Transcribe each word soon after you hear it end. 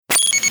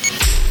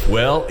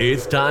Well,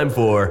 it's time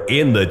for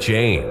In the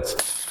Chains,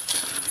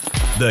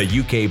 the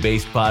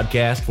UK-based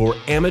podcast for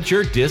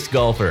amateur disc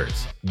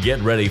golfers.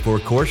 Get ready for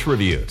course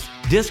reviews,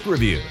 disc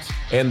reviews,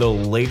 and the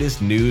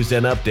latest news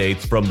and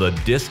updates from the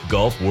disc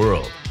golf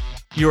world.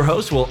 Your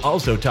hosts will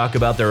also talk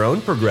about their own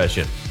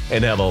progression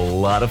and have a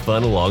lot of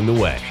fun along the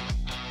way.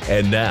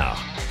 And now,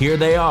 here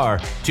they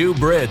are, two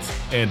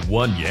Brits and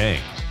one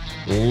Yank.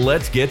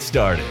 Let's get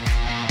started.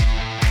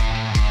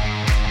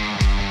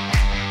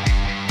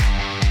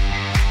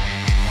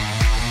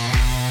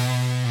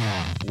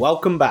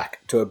 Welcome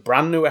back to a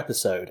brand new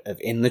episode of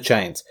In the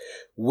Chains.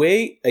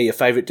 We are your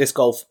favourite disc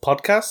golf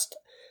podcast,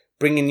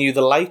 bringing you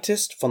the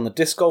latest from the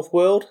disc golf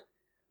world,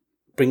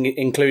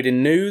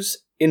 including news,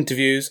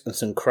 interviews and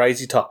some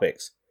crazy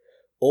topics,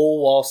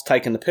 all whilst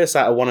taking the piss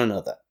out of one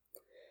another.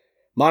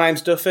 My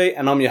name's Duffy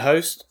and I'm your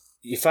host,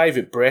 your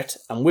favourite Brit,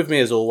 and with me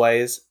as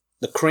always,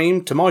 the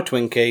cream to my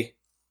Twinkie,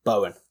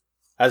 Bowen.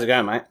 How's it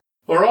going, mate?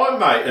 Alright,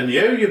 mate, and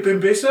you? You've been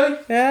busy?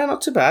 Yeah,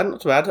 not too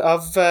bad.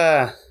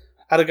 I've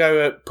had a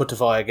go at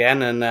Puttify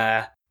again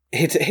and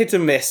hit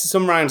and miss.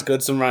 Some rounds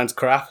good, some rounds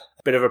crap.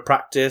 Bit of a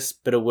practice,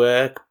 bit of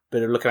work,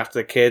 bit of looking after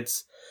the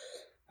kids.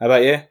 How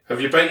about you? Have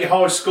you beat your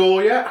high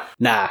score yet?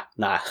 Nah.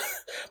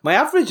 My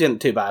average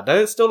isn't too bad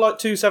though. It's still like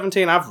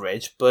 217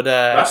 average, but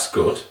that's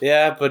good.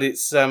 Yeah, but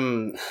it's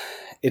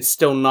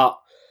still not.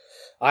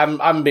 I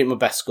haven't beat my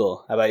best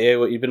score. How about you?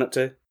 What you been up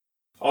to?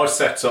 I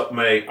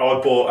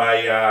bought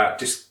a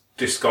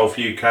Disc Golf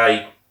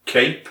UK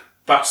Keep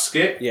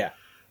basket. Yeah.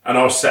 And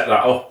I set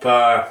that up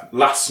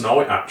last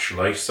night,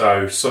 actually.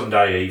 So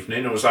Sunday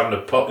evening, I was having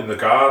a putt in the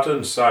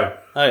garden. So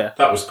that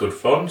was good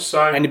fun.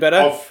 So any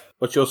better?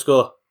 What's your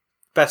score?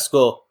 Best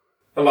score?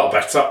 A lot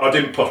better. I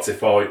didn't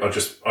puttify.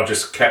 I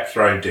just kept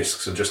throwing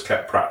discs and just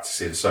kept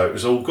practicing. So it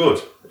was all good.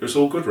 It was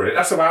all good, really.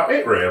 That's about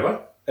it, really.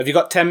 Have you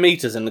got 10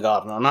 metres in the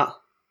garden on that?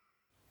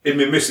 In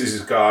my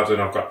missus's garden,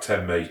 I've got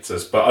 10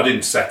 metres, but I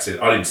didn't set it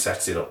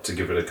up to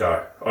give it a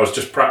go. I was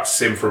just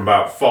practicing from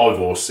about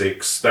 5 or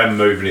 6, then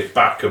moving it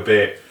back a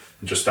bit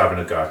and just having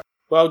a go.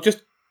 Well,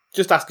 just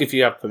ask if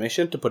you have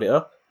permission to put it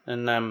up,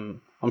 and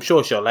I'm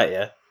sure she'll let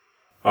you.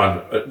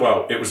 And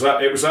well, it was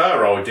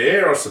her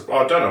idea. I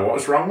don't know what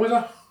was wrong with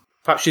her.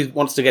 Perhaps she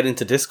wants to get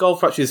into disc golf.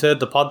 Perhaps she's heard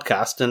the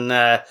podcast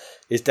and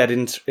is dead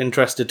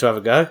interested to have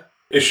a go.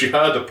 If she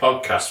heard the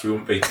podcast, we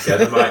wouldn't be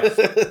together, mate.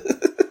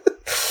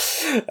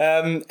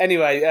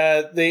 Anyway,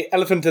 the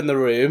elephant in the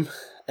room.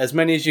 As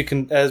many of you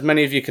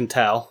can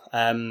tell,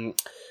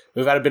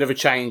 we've had a bit of a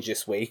change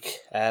this week.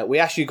 We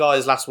asked you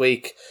guys last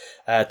week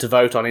to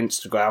vote on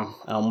Instagram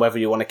on whether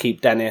you want to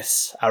keep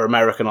Dennis, our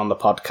American, on the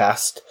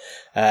podcast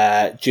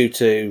due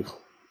to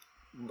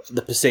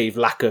the perceived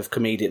lack of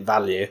comedic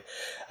value.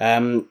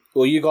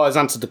 Well, you guys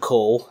answered the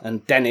call,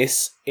 and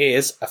Dennis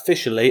is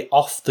officially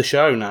off the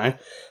show now.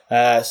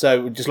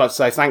 So we'd just like to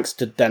say thanks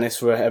to Dennis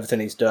for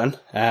everything he's done.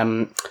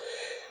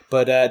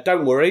 But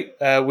don't worry,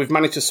 we've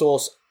managed to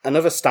source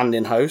another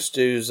stand-in host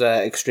who's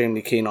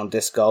extremely keen on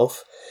disc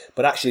golf,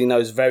 but actually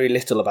knows very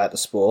little about the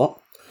sport.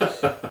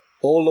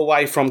 All the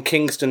way from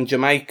Kingston,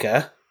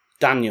 Jamaica,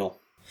 Daniel.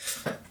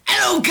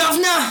 Hello,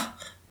 governor!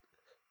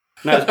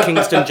 No, it's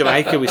Kingston,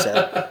 Jamaica, we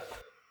said.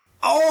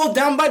 Oh,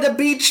 down by the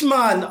beach,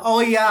 man. Oh,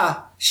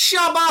 yeah.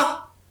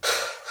 Shabba!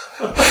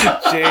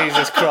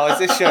 Jesus Christ,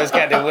 this show's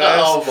getting worse.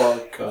 Oh,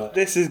 my God.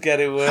 This is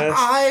getting worse.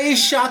 I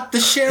shot the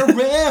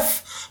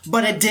sheriff,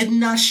 but I did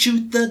not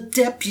shoot the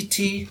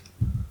deputy.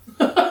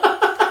 We're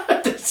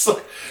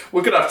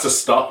going to have to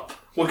stop.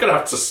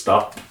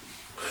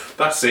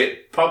 That's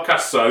it.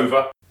 Podcast's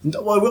over.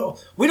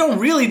 We don't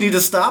really need to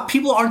stop.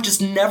 People aren't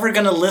just never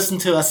going to listen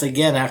to us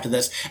again after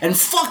this. And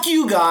fuck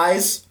you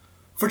guys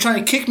for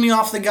trying to kick me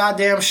off the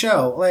goddamn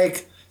show.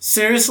 Like,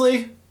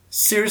 seriously?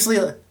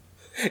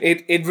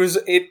 It was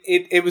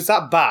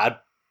that bad.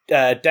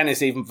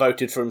 Dennis even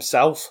voted for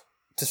himself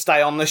to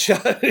stay on the show.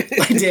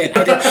 I did.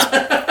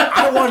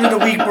 I wanted a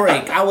week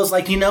break. I was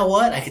like, you know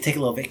what? I could take a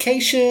little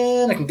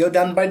vacation. I can go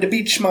down by the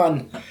beach,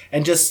 man,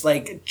 and just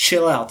like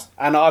chill out.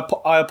 And I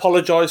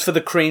apologise for the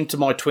cream to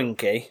my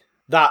Twinkie.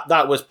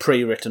 That was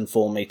pre-written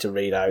for me to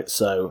read out,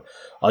 so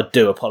I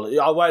do apologise.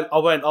 I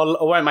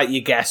won't make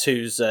you guess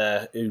who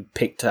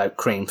picked out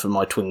cream for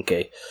my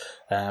Twinkie,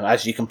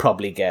 as you can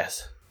probably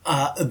guess.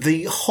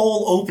 The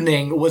whole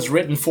opening was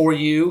written for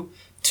you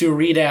to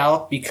read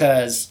out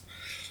because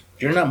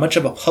you're not much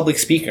of a public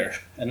speaker,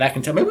 and I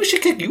can tell. Maybe we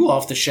should kick you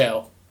off the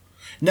show.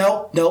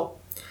 No.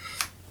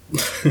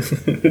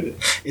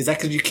 Is that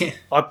because you can't?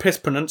 I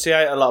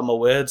mispronunciate a lot of my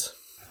words.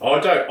 I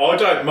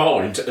don't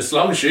mind as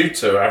long as you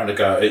two are having a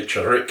go at each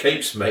other. It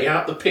keeps me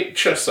out the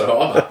picture,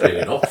 so I'm happy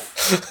enough.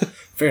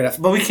 Fair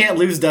enough, but we can't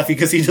lose Duffy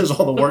because he does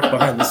all the work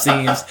behind the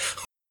scenes.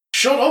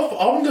 Shut up!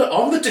 I'm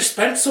the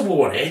dispensable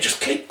one here.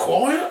 Just keep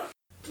quiet.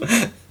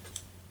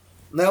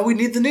 No, we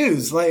need the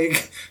news.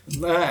 Like,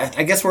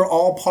 I guess we're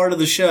all part of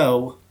the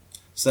show,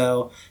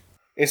 so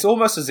it's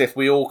almost as if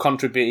we all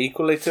contribute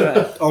equally to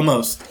it.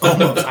 Almost.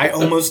 I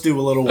almost do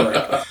a little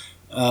work.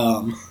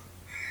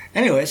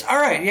 Anyways, all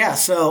right, yeah.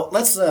 So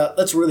let's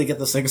really get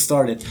this thing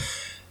started.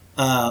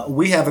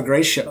 we have a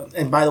great show.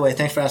 And by the way,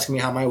 thanks for asking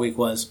me how my week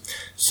was.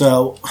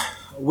 So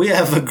we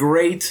have a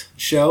great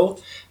show.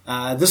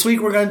 This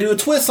week we're going to do a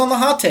twist on the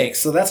hot takes.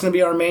 So that's going to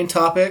be our main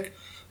topic.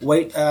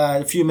 Wait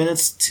a few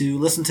minutes to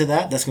listen to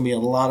that. That's going to be a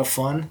lot of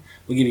fun.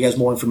 We'll give you guys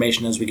more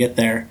information as we get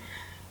there.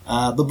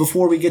 But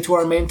before we get to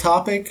our main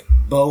topic,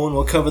 Bowen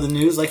will cover the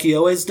news like he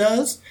always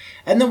does.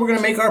 And then we're going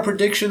to make our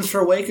predictions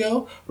for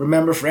Waco.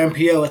 Remember, for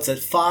MPO, it's a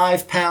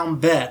 £5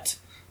 bet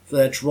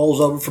that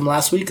rolls over from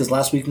last week, because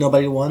last week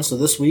nobody won. So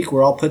this week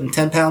we're all putting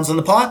 £10 in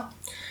the pot.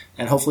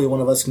 And hopefully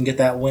one of us can get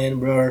that win.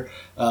 Where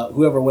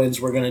whoever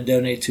wins, we're going to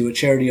donate to a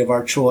charity of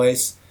our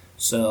choice.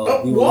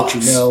 So we will let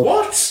you know.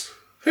 What?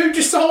 Who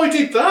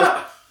decided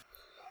that?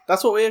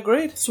 That's what we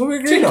agreed. That's what we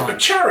agreed on. A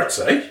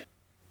charity?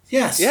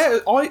 Yes. Yeah,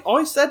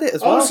 I said it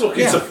as well. I was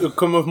looking It'll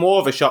come with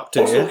more of a shock to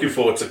I was you. looking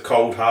forward to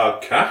cold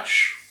hard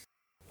cash.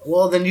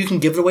 Well, then you can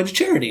give it away to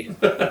charity.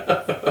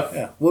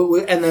 Yeah.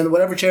 And then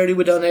whatever charity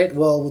we donate,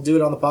 we'll do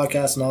it on the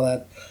podcast and all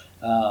that.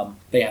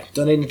 But yeah,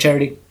 donating to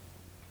charity.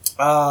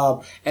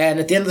 And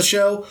at the end of the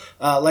show,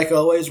 like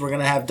always, we're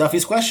going to have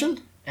Duffy's question.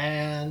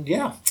 And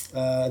yeah,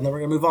 and then we're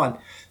going to move on.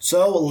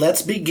 So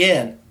let's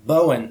begin.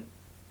 Bowen,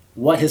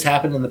 what has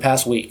happened in the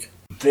past week?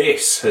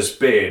 This has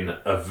been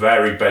a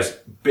very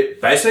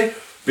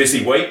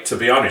busy week, to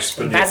be honest,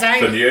 for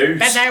news.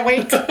 Busy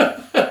week.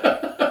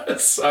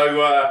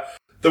 So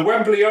the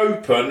Wembley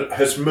Open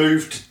has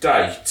moved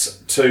date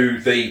to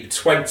the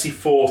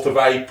 24th of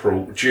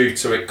April due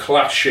to it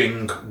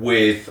clashing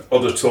with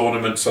other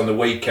tournaments on the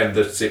weekend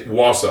that it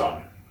was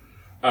on.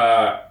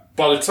 By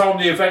the time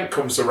the event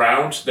comes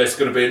around, there's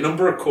going to be a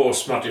number of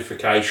course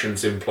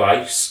modifications in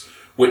place,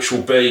 which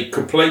will be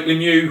completely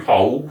new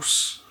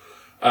holes,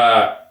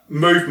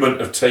 movement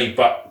of tee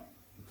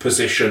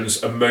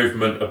positions and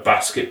movement of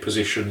basket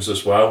positions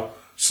as well.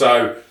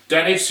 So,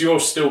 Dennis, you're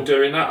still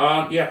doing that,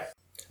 aren't you?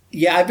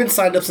 Yeah, I've been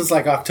signed up since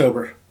like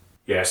October.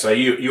 Yeah, so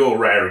you're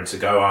raring to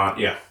go, aren't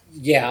you?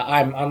 Yeah,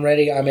 I'm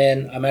ready. I'm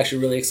in. I'm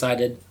actually really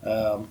excited.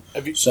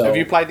 Have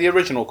you played the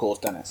original course,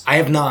 Dennis? I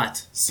have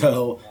not.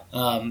 So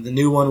the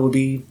new one will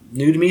be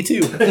new to me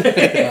too.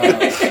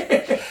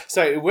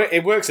 So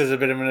it works as a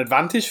bit of an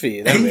advantage for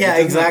you, then, really, yeah,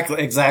 doesn't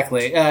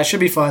exactly. It should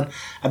be fun.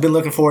 I've been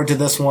looking forward to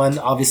this one.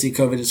 Obviously,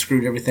 COVID has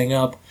screwed everything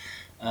up,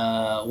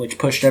 which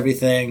pushed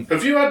everything.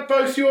 Have you had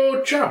both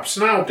your jabs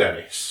now,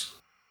 Dennis?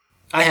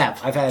 I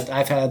have.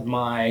 I've had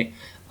my.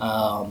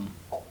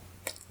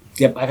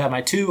 Yep, I've had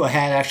my two. I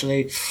had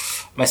actually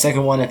my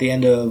second one at the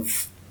end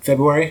of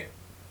February.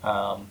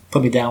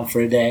 Put me down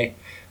for a day.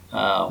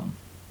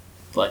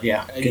 But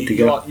yeah, good to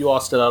go. You are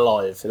still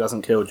alive. It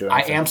hasn't killed you. I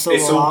am still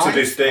It's alive. altered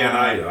his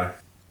DNA, though.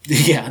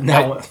 Yeah,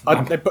 no.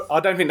 I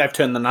don't think they've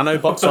turned the nano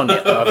box on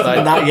yet, though, have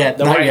they? Not yet.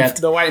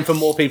 They're waiting for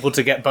more people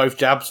to get both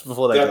jabs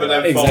before they do But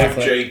it. then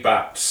 5G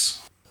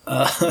bats.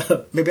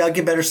 Maybe I'll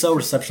get better cell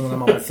reception when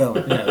I'm on my phone.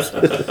 Who knows?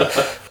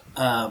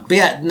 But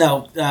yeah,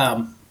 no.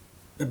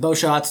 Bow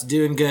shots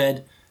doing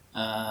good.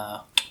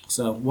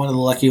 So one of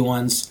the lucky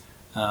ones.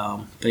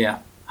 But yeah,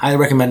 highly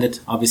recommend it.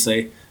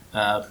 Obviously,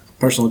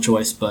 personal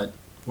choice, but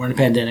we're in a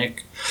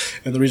pandemic,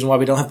 and the reason why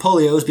we don't have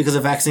polio is because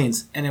of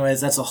vaccines.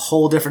 Anyways, that's a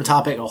whole different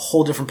topic, a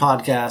whole different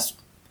podcast.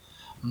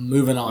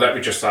 Moving on. Let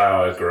me just say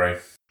I agree.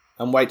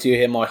 And wait till you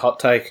hear my hot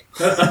take.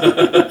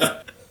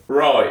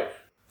 Right.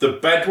 The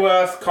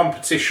Bedworth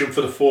competition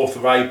for the 4th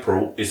of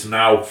April is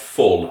now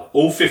full.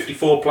 All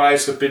 54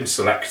 players have been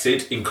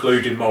selected,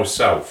 including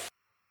myself.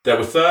 There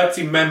were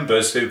 30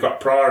 members who got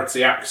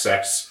priority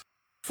access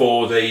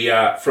for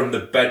the from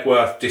the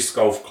Bedworth Disc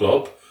Golf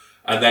Club,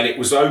 and then it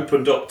was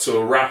opened up to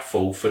a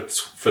raffle for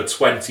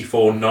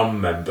 24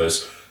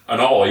 non-members. And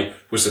I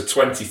was the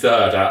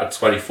 23rd out of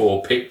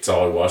 24 picked.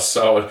 I was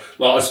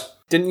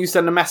Didn't you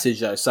send a message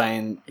though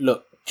saying,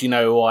 "Look, do you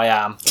know who I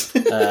am?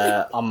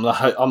 I'm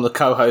the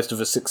co-host of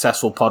a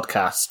successful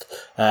podcast.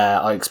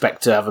 I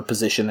expect to have a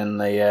position in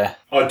the."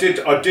 I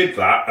did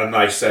that, and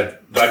they said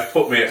they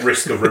put me at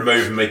risk of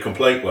removing me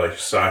completely.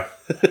 So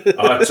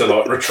I had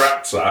to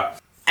retract that.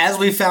 As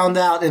we found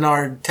out in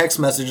our text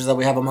messages that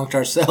we have amongst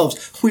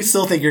ourselves, we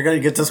still think you're going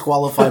to get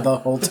disqualified the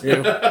whole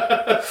two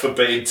For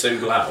being too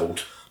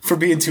loud. for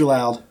being too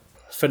loud.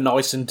 For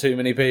nice and too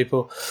many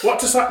people. What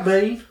does that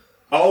mean?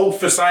 Oh,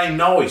 for saying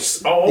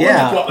nice. Oh, I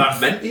Yeah. wondered what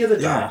that meant the other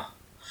day. Yeah.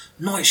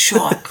 Nice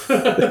shot.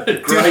 Great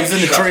it's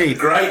in the shot. tree.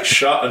 Great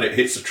shot, and it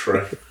hits a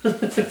tree.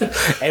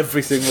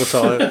 Every single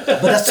time.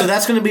 But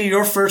that's going to be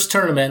your first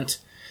tournament,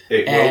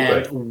 It will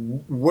and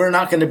be. we're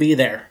not going to be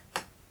there.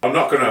 I'm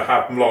not going to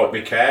have them like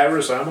me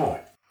carers, am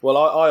I? Well,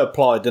 I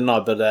applied, didn't I?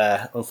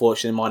 But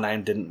unfortunately, my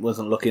name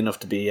wasn't lucky enough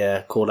to be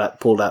pulled out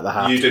the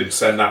hat. You didn't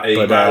send that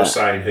email But,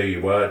 saying who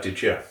you were,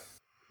 did you?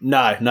 No,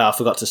 I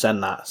forgot to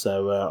send that.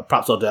 So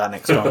perhaps I'll do that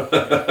next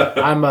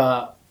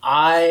time.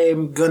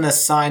 I'm gonna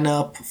sign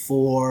up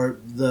for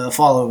the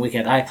following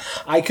weekend.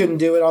 I couldn't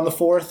do it on the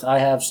 4th. I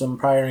have some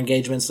prior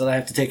engagements that I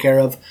have to take care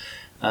of.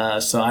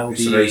 So I will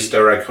It's be. an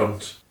Easter egg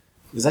hunt.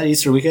 Is that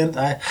Easter weekend?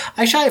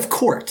 Actually, I have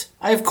court.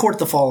 I have court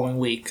the following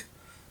week.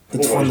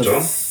 It's What on have the you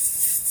done?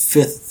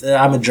 5th.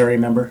 I'm a jury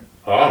member.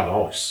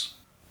 Oh, nice.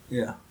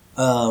 Yeah.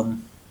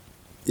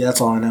 Yeah,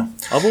 that's all I know.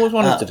 I've always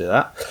wanted to do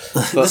that.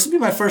 This will be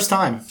my first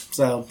time,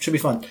 so it should be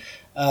fun.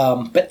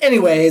 But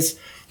anyways...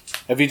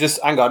 Have you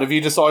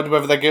decided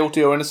whether they're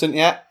guilty or innocent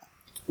yet?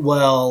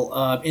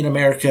 Well, in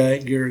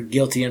America, you're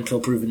guilty until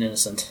proven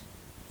innocent.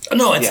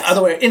 No, it's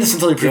other way.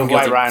 Innocent until proven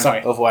guilty.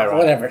 Sorry. Other way around.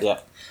 Whatever. Yeah.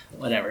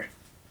 Whatever.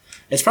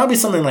 It's probably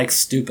something like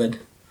stupid.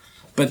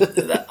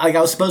 But I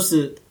was supposed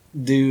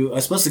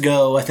to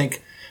go, I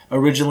think,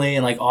 originally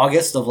in like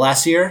August of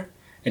last year,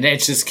 and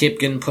it just kept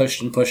getting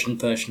pushed,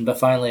 but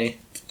finally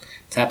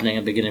it's happening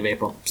at the beginning of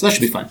April. So that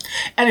should be fun.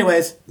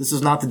 Anyways, this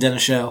is not the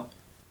Dennis Show.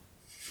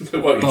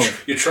 Well,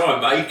 you try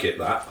and make it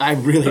that. I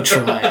really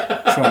try.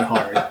 Try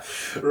hard.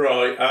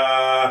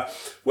 Right.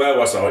 Where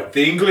was I?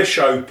 The English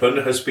Open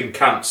has been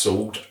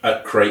cancelled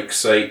at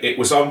Creeksea. It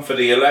was on for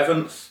the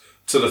 11th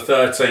to the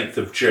 13th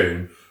of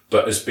June,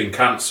 but has been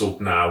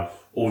cancelled now,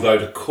 although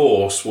the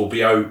course will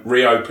be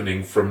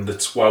reopening from the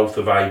 12th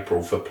of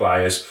April for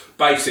players.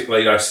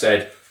 Basically, they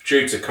said,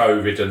 due to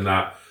COVID and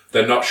that,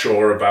 they're not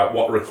sure about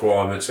what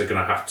requirements they're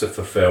going to have to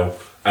fulfil.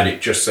 And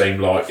it just seemed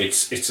like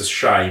it's a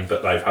shame,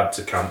 but they've had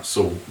to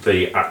cancel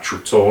the actual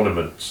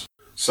tournament.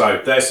 So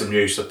there's some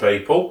news for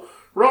people.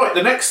 Right,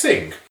 the next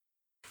thing.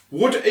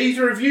 Would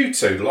either of you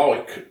two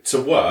like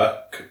to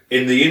work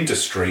in the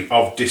industry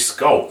of disc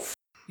golf?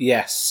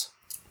 Yes.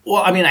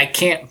 Well, I mean, I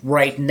can't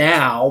right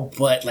now,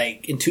 but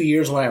like in 2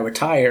 years when I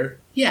retire,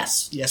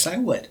 yes. Yes, I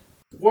would.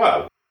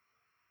 Well,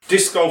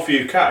 Disc Golf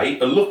UK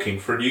are looking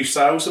for a new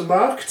sales and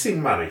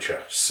marketing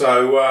manager.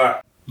 So...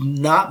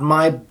 not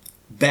my...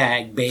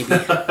 bag, baby.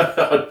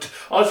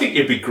 I think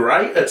you'd be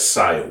great at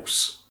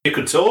sales. You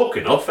could talk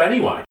enough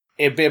anyway.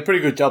 It'd be a pretty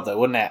good job though,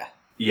 wouldn't it?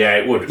 Yeah,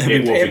 it would.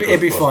 It'd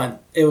be fun.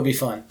 It would be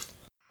fun.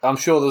 I'm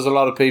sure there's a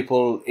lot of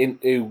people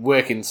who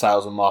work in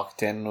sales and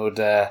marketing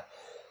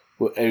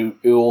who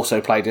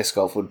also play disc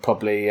golf would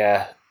probably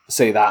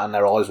see that and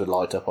their eyes would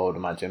light up, I would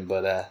imagine.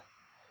 But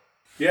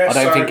I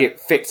don't think it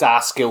fits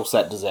our skill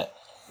set, does it?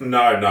 No.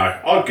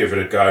 I'd give it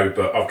a go,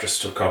 but I've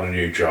just took on a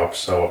new job,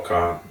 so I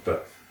can't.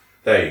 But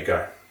there you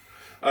go.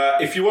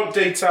 If you want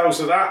details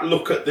of that,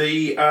 look at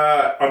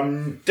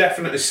I'm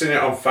definitely seeing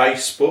it on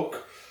Facebook.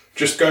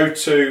 Just go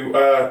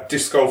to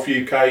Disc Golf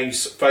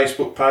UK's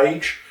Facebook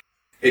page.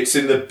 It's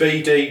in the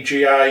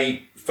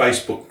BDGA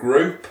Facebook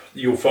group.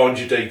 You'll find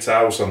your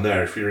details on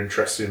there if you're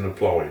interested in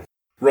applying.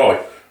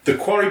 Right, the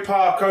Quarry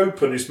Park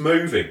Open is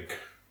moving.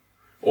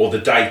 Or the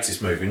date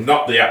is moving,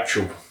 not the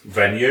actual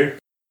venue,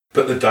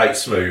 but the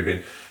date's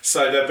moving.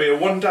 So there'll be a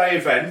one-day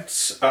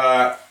event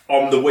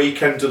on the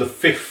weekend of the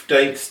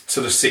 15th to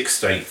the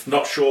 16th.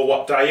 Not sure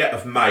what day yet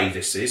of May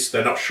this is.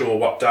 They're not sure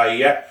what day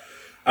yet.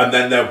 And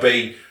then there'll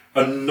be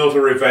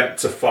another event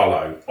to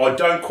follow. I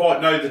don't quite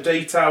know the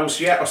details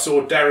yet. I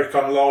saw Derek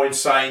online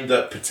saying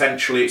that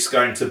potentially it's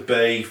going to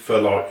be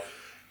for like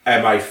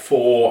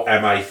MA4,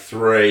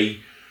 MA3,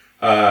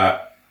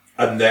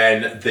 and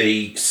then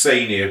the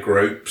senior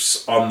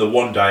groups on the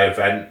one-day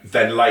event.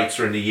 Then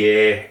later in the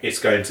year, it's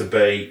going to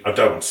be, I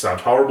don't want to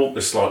sound horrible,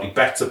 the slightly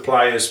better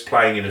players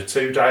playing in a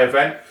two-day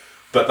event,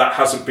 but that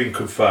hasn't been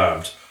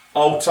confirmed.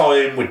 I'll tie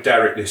in with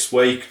Derek this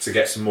week to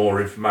get some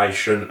more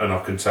information, and I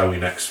can tell you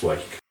next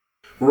week.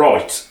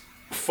 Right,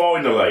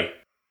 finally,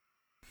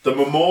 the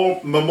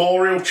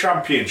Memorial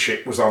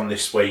Championship was on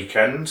this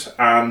weekend,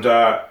 and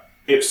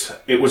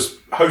it was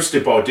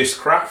hosted by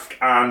Discraft,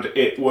 and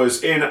it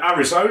was in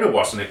Arizona,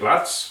 wasn't it,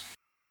 lads?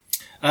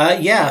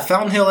 Yeah,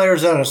 Fountain Hill,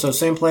 Arizona. So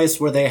same place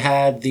where they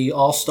had the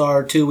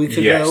All-Star 2 weeks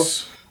ago.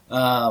 Yes.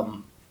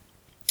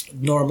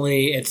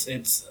 Normally,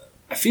 it's.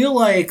 I feel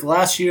like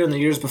last year and the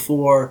years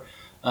before,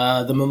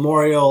 the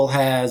Memorial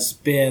has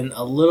been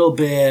a little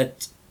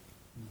bit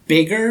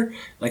bigger,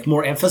 like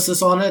more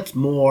emphasis on it,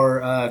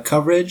 more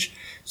coverage.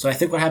 So I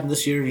think what happened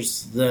this year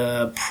is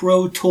the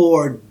Pro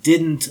Tour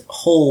didn't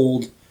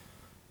hold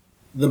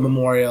the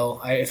Memorial.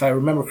 If I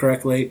remember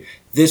correctly,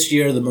 this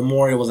year the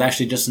Memorial was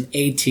actually just an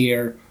A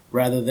tier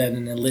rather than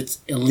an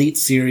elite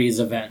series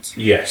event.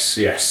 Yes,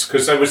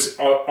 because there was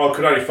I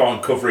could only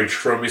find coverage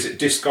from, is it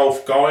Disc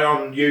Golf Guy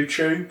on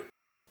YouTube?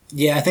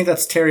 Yeah, I think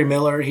that's Terry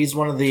Miller. He's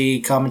one of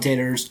the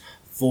commentators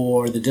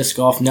for the Disc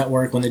Golf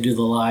Network when they do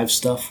the live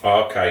stuff.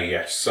 Okay,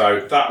 yes.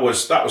 So that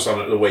was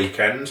on at the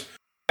weekend.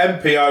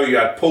 MPO, you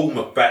had Paul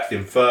Macbeth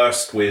in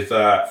first with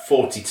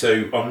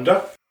 42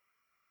 under.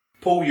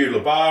 Paul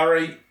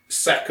Ulibarri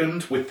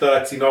second with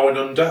 39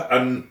 under,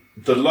 and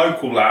the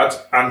local lad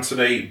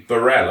Anthony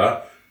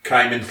Barella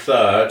came in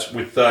third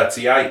with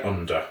 38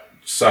 under.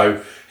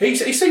 So he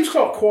seems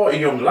like quite a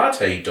young lad,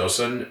 he does,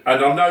 and I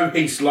know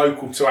he's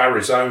local to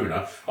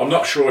Arizona. I'm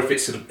not sure if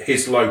it's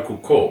his local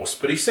course,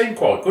 but he seemed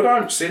quite good. I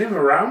haven't seen him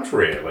around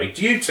really.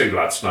 Do you two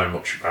lads know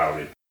much about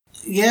him?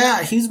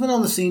 Yeah, he's been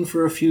on the scene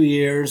for a few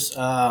years.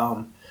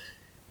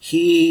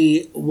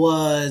 He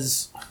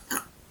was,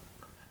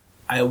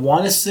 I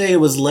want to say it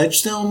was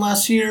Ledgestone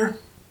last year.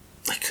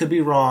 I could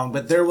be wrong,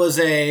 but there was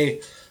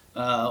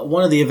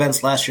one of the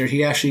events last year.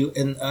 He actually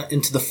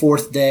into the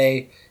fourth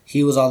day,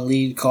 he was on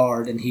lead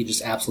card and he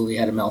just absolutely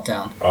had a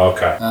meltdown.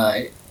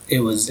 Okay, it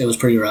was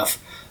pretty rough.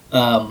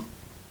 Paul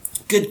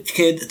good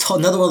kid.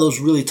 Another one of those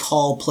really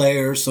tall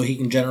players, so he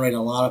can generate a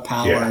lot of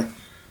power. Yeah.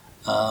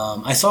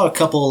 I saw a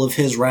couple of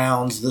his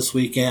rounds this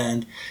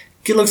weekend.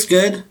 Kid looks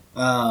good.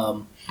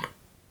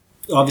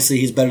 Obviously,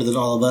 he's better than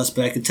all of us,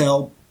 but I could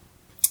tell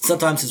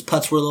sometimes his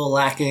putts were a little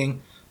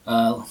lacking,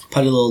 putted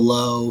a little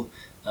low,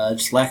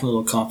 just lacking a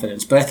little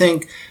confidence. But I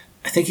think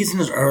he's in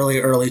his early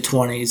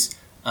 20s,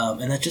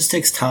 and that just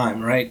takes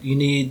time, right? You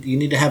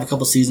need to have a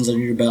couple seasons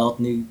under your belt,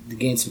 need to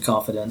gain some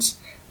confidence.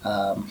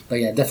 But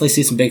yeah, definitely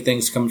see some big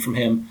things coming from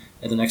him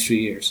in the next few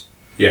years.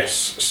 Yes.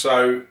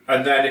 So,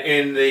 and then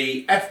in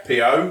the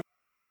FPO,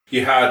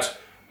 you had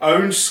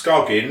Owen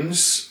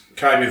Scoggins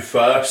came in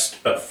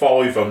first at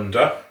 5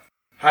 under.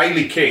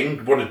 Hayley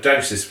King, one of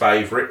Dennis's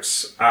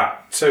favourites,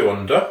 at 2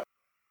 under.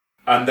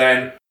 And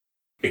then,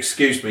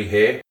 excuse me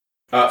here,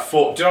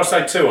 4. Did I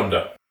say 2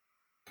 under?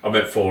 I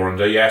meant 4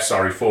 under. Yeah,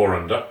 sorry, 4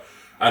 under.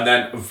 And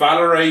then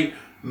Valerie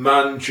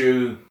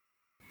Mandu.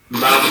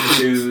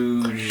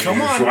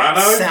 Come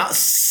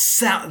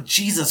on,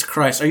 Jesus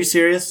Christ! Are you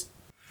serious?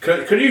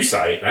 Can you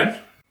say it then?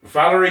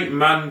 Valerie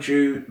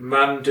Mandujuano.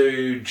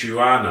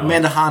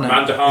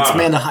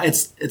 Mandahano.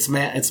 It's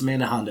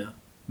Mandahano.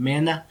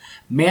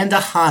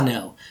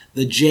 Mandahano.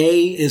 The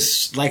J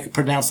is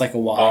pronounced like a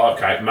Y. Oh,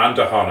 okay.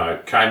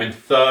 Mandahano came in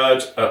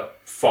third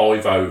at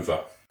 5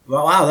 over.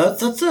 Well, wow,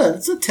 that's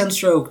a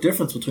 10-stroke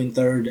difference between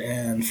third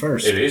and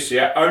first. It is,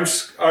 yeah.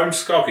 Owen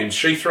Scoggins,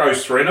 she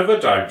throws 3 of her,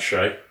 don't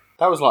she?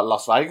 That was like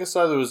Las Vegas,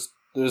 so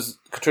there was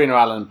Katrina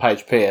Allen and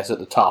Paige Pierce at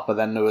the top, and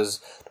then there was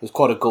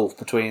quite a gulf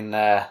between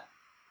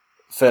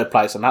third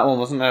place and that one,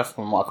 wasn't there,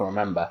 from what I can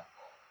remember?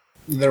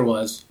 There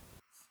was.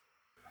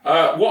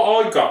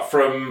 What I got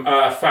from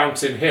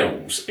Fountain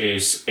Hills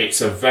is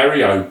it's a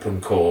very open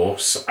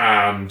course,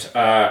 and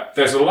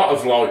there's a lot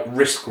of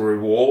risk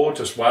reward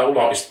as well,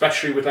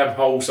 especially with them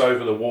holes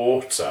over the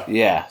water.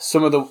 Yeah,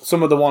 some of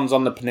the ones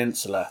on the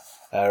peninsula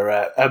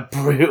are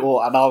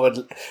brutal, and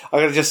I'm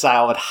gonna just say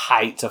I would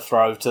hate to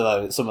throw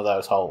to some of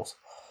those holes.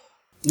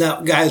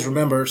 Now, guys,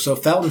 remember, so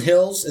Fountain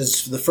Hills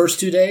is the first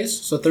 2 days.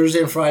 So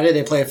Thursday and Friday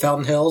they play at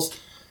Fountain Hills.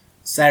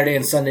 Saturday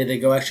and Sunday they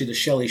go actually to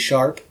Shelley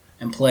Sharp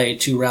and play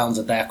 2 rounds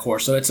at that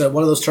course. So it's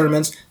one of those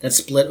tournaments that's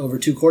split over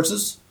 2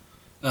 courses,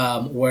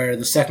 where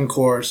the second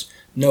course,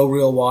 no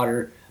real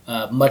water,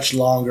 much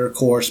longer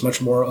course,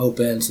 much more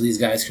open, so these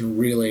guys can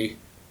really,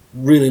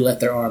 really let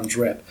their arms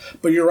rip.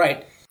 But you're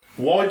right.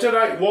 Why did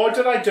I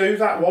do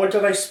that? Why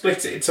did they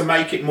split it to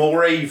make it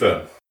more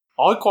even?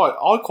 I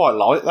quite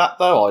like that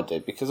though. I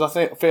did, because I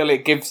feel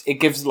it gives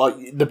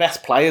the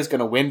best player's going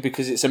to win,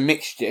 because it's a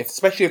mixture.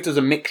 Especially if there's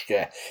a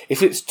mixture.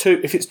 If it's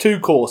two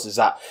courses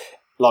that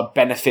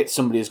benefit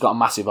somebody who's got a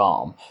massive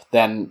arm,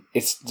 then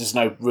there's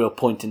no real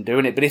point in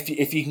doing it. But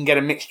if you can get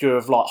a mixture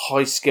of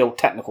high skill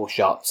technical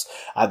shots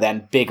and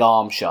then big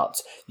arm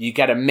shots, you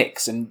get a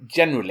mix, and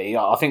generally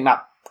I think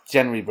that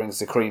generally brings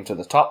the cream to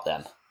the top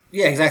then.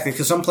 Yeah, exactly,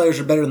 because some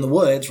players are better in the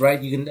woods, right?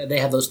 They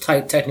have those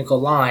tight technical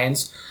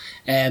lines,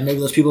 and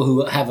maybe those people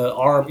who have an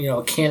arm,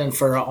 a cannon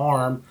for an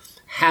arm,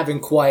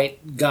 haven't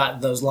quite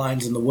got those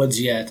lines in the woods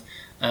yet.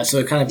 So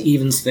it kind of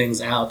evens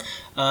things out.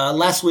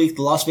 Last week,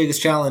 the Las Vegas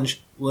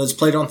Challenge was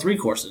played on 3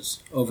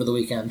 courses over the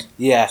weekend.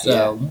 Yeah,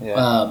 so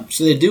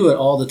they do it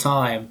all the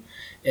time.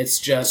 It's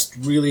just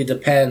really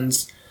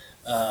depends.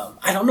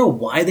 I don't know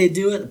why they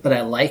do it, but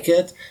I like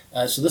it.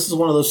 So this is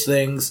one of those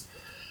things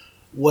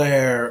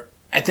where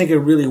I think it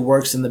really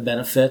works in the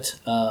benefit.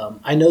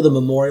 I know the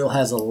Memorial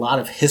has a lot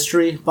of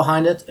history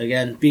behind it.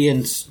 Again,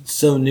 being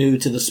so new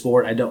to the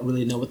sport, I don't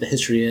really know what the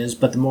history is,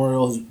 but the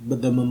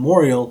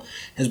Memorial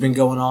has been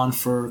going on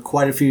for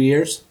quite a few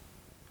years.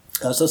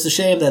 So it's a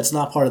shame that it's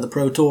not part of the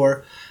Pro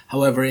Tour.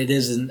 However, it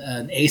is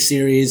an A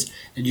series,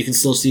 and you can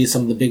still see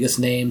some of the biggest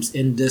names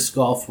in disc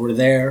golf were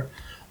there.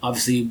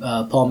 Obviously,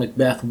 Paul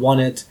McBeth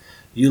won it.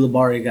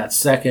 Ulibarri got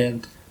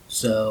second,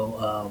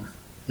 so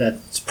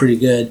that's pretty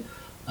good.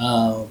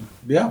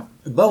 Yeah.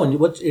 Bowen,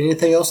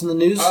 anything else in the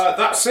news?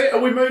 That's it. Are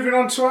we moving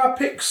on to our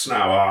picks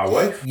now, are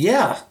we?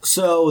 Yeah.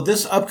 So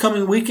this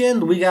upcoming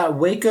weekend, we got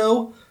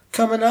Waco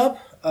coming up.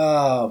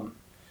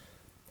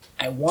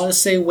 I want to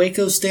say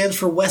Waco stands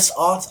for West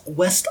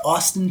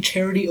Austin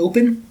Charity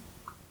Open,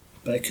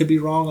 but I could be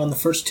wrong on the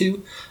first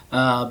 2.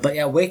 But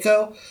yeah,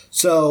 Waco.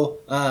 So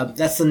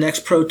that's the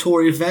next Pro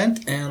Tour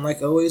event, and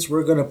like always,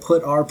 we're going to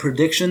put our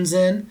predictions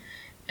in.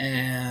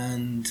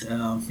 And,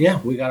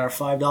 we got our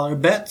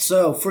 $5 bet.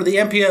 So, for the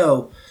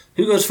MPO,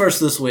 who goes first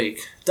this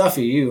week?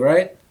 Duffy, you,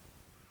 right?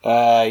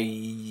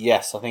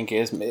 Yes, I think it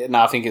is. No,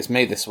 I think it's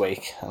me this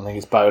week. I think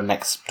it's Bo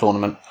next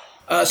tournament.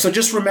 So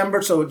just remember,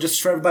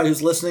 just for everybody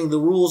who's listening, the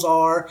rules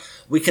are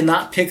we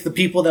cannot pick the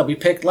people that we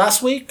picked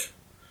last week.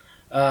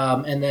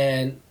 And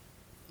then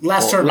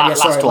last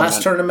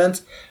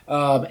tournament.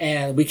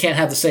 And we can't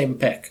have the same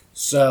pick.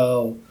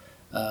 So...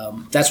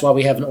 that's why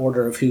we have an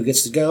order of who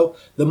gets to go.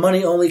 The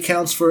money only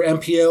counts for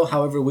MPO.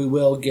 However, we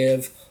will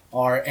give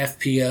our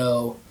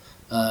FPO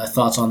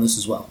thoughts on this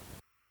as well.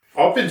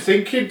 I've been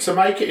thinking, to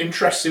make it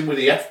interesting with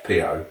the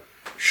FPO,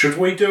 should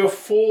we do a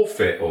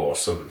forfeit or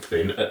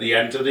something at the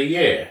end of the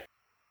year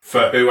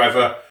for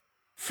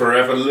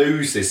forever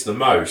loses the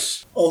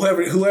most. Oh,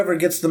 whoever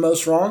gets the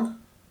most wrong?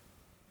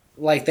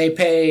 Like they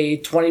pay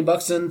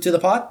 $20 into the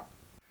pot?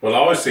 Well,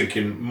 I was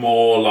thinking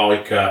more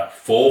like a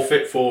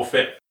forfeit.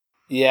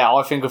 Yeah,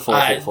 I think a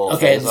forfeit.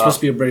 Okay, it's supposed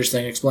to be a British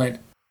thing. Explain.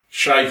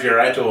 Shave your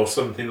head or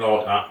something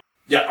like that.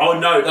 Yeah. Oh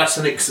no, that's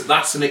an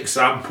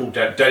example.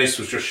 Dennis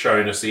was just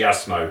showing us he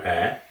has no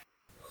hair.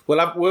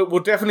 We'll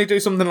definitely do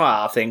something like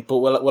that, I think. But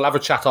we'll have a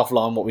chat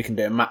offline what we can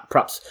do. Matt,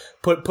 perhaps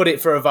put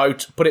it for a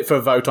vote. Put it for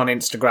a vote on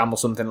Instagram or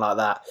something like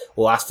that,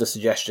 or ask for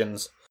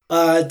suggestions.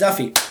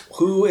 Duffy,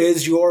 who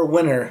is your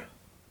winner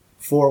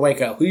for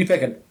Waco? Who are you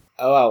picking?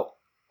 Oh well,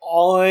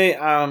 I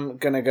am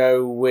gonna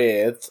go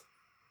with.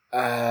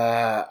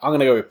 I'm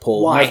gonna go with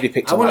Paul. Why? Nobody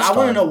picked I him want last to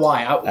time. know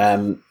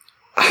why.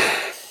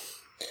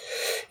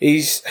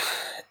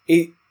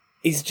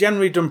 He's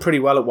generally done pretty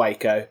well at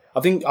Waco. I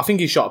think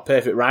he shot a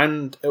perfect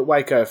round at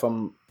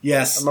Waco.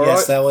 Yes,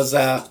 right? that was.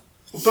 But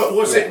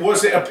it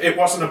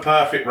wasn't a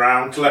perfect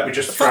round. Let me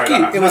just throw Fuck that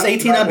you! out. It was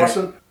 18 under.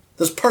 Wasn't.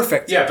 That's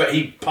perfect. Yeah, but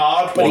he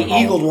parred but one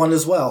he eagled hole. one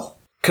as well.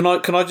 Can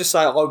I just say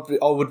I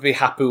would be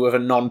happy with a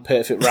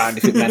non-perfect round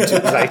if it meant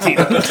it was 18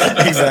 under.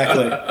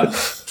 Exactly.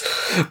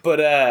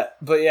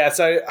 But yeah.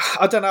 So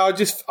I don't know.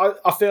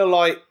 I feel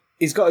like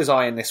he's got his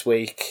eye in this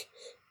week.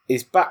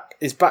 He's back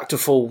to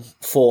full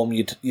form.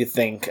 You'd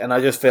think, and I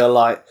just feel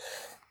like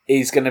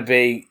he's going to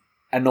be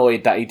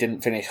annoyed that he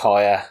didn't finish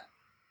higher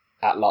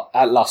at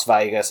Las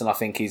Vegas, and I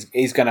think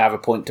he's going to have a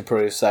point to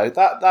prove. So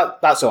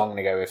that's who I'm going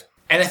to go with.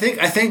 And I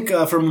think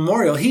for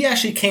Memorial, he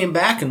actually came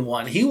back and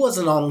won. He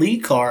wasn't on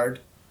lead card.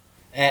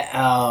 He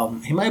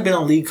might have been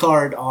on lead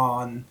card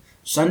on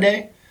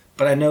Sunday,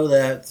 but I know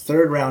that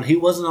third round he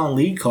wasn't on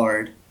lead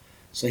card,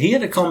 so he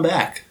had to come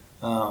back,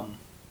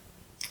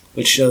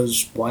 which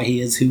shows why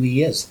he is who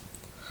he is.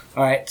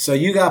 All right, so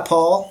you got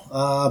Paul.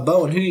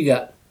 Bowen, who you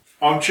got?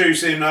 I'm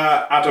choosing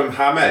Adam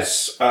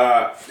James.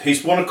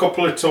 He's won a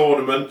couple of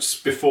tournaments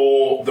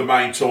before the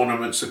main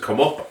tournaments have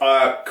come up.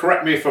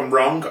 Correct me if I'm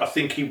wrong. I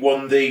think he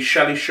won the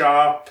Shelley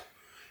Sharp.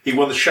 He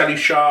won the Shelley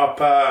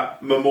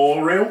Sharp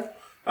Memorial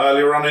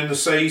earlier on in the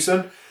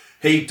season.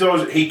 He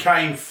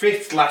came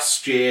fifth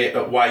last year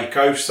at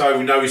Waco, so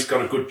we know he's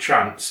got a good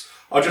chance.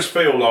 I just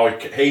feel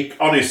like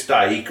on his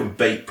day he can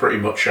beat pretty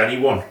much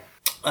anyone.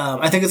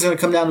 I think it's going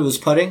to come down to his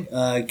putting.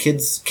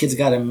 Kids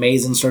got an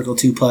amazing Circle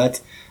 2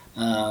 putt.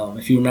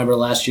 If you remember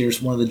last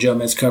year's one of the Joe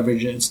Mez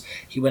coverages,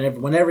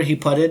 whenever he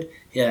putted,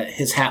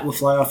 his hat would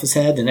fly off his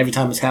head, and every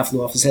time his hat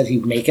flew off his head,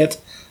 he'd make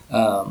it.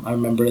 I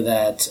remember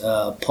that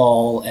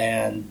Paul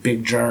and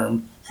Big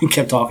Germ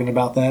kept talking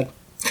about that.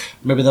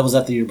 Maybe that was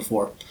the year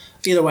before.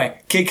 Either way,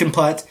 kid can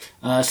putt,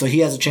 so he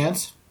has a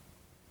chance.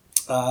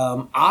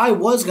 I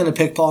was going to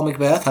pick Paul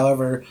Macbeth,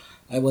 however,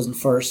 I wasn't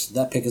first.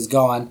 That pick is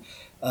gone.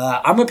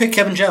 I'm going to pick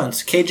Kevin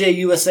Jones, KJ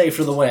USA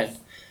for the win.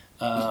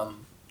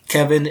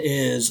 Kevin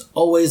is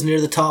always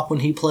near the top when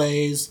he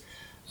plays.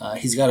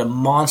 He's got a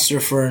monster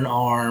for an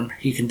arm.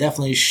 He can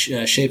definitely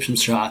shape some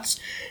shots.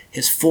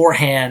 His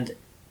forehand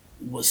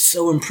was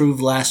so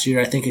improved last year.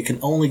 I think it can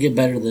only get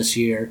better this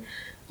year.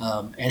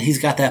 And he's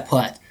got that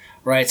putt,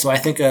 right? So I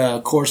think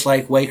a course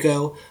like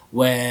Waco,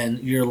 when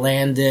you're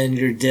landing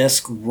your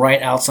disc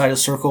right outside of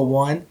Circle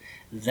 1,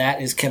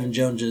 that is Kevin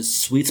Jones'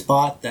 sweet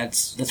spot.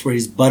 That's where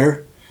he's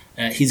butter.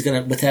 He's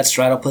gonna, with that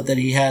straddle putt that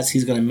he has,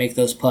 he's gonna make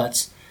those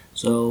putts.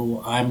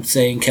 So I'm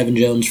saying Kevin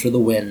Jones for the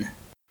win.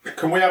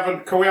 Can we have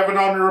an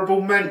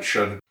honourable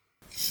mention?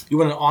 You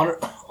want an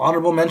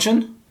honourable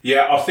mention?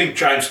 Yeah, I think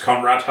James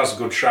Conrad has a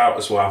good shout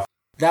as well.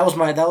 That was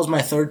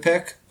my third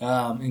pick.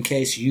 In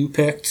case you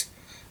picked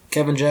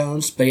Kevin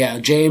Jones, but yeah,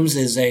 James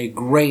is a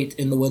great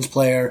in the woods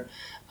player.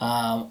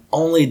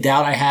 Only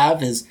doubt I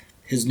have is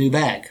his new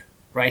bag.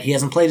 Right, he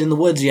hasn't played in the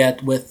woods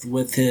yet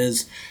with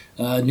his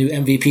new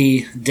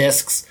MVP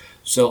discs.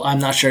 So I'm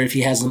not sure if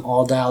he has them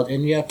all dialed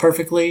in yet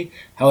perfectly.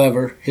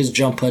 However, his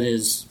jump putt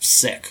is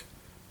sick.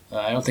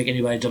 I don't think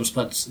anybody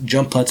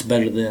jump putts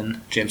better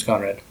than James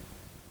Conrad.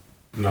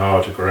 No,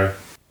 I'd agree.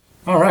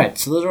 All right,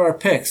 so those are our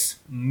picks.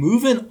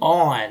 Moving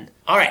on.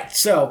 All right,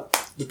 so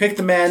we picked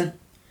the men.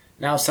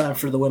 Now it's time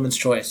for the women's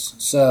choice.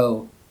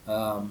 So,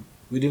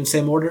 we doing the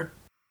same order?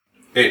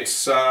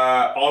 It's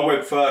I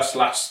went first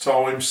last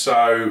time,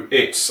 so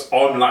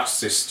I'm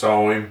last this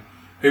time.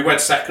 Who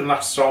went second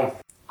last time?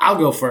 I'll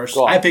go first.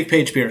 I picked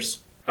Paige Pierce.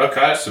 Okay,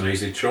 that's an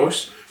easy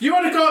choice. You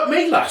had a go at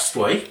me last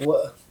week.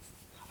 What?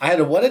 I had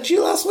a what at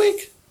you last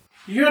week?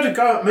 You had a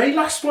go at me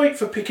last week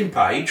for picking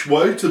Paige.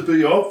 Way to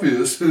be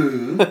obvious.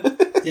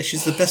 Yeah,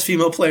 she's the best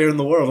female player in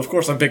the world. Of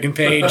course I'm picking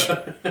Paige.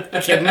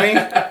 Kidding me?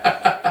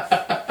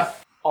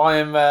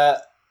 I'm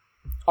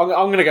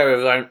going to go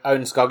with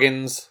Owen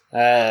Scoggins.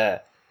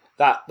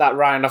 That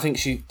round, I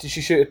think did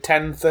she shoot at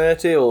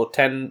 10:30 or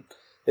 10?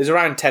 It was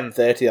around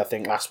 10:30, I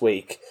think, last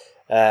week.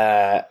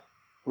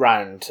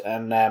 Round,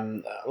 and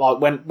like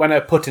when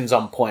her putting's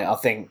on point, I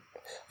think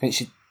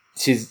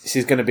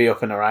she's going to be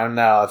up and around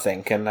now. I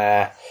think, and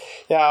I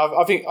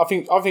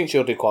think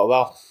she'll do quite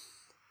well.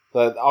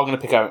 But I'm going to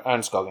pick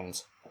Owen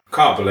Scoggins.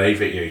 Can't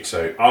believe it, you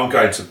two. I'm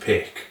going to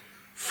pick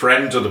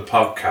friend of the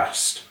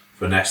podcast,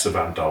 Vanessa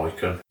Van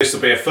Dyken. This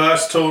will be her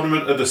first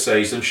tournament of the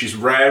season. She's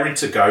raring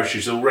to go.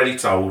 She's already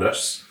told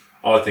us.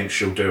 I think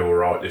she'll do all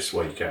right this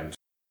weekend.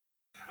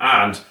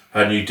 And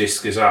her new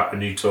disc is out. Her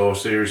new Tour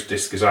Series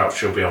disc is out.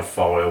 She'll be on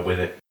fire with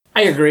it.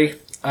 I agree.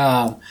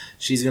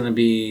 She's going to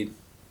be...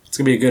 It's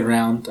going to be a good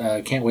round.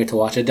 Can't wait to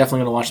watch it.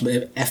 Definitely going to watch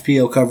the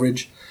FPO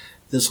coverage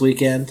this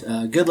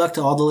weekend. Good luck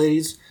to all the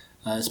ladies,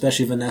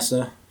 especially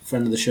Vanessa,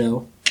 friend of the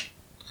show.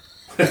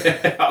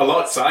 I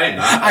like saying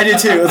that. I do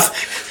too.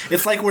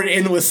 It's like we're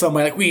in with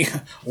somebody. Like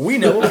we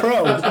know a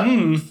pro.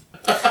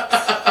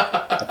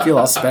 I feel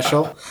all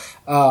special.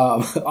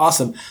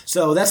 Awesome.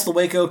 So that's the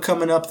Waco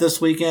coming up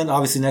this weekend.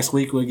 Obviously, next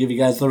week we'll give you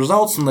guys the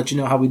results and let you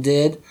know how we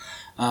did.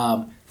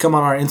 Come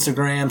on our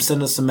Instagram,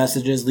 send us some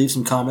messages, leave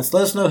some comments.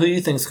 Let us know who you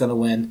think is going to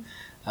win.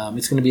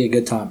 It's going to be a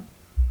good time.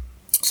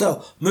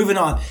 So, moving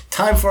on.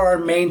 Time for our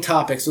main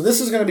topic. So this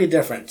is going to be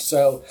different.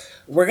 So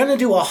we're going to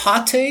do a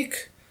hot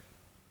take.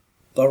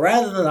 But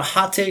rather than a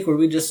hot take where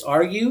we just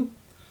argue,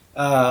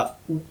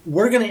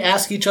 we're going to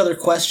ask each other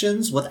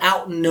questions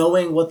without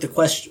knowing what the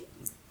question...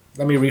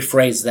 Let me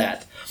rephrase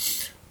that.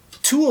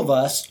 Two of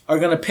us are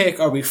going to pick,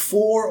 are we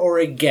for or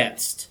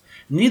against?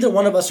 Neither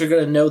one of us are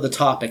going to know the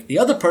topic. The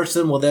other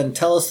person will then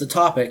tell us the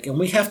topic, and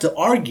we have to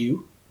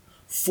argue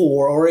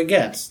for or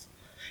against.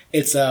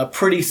 It's a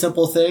pretty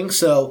simple thing.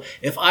 So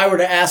if I were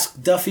to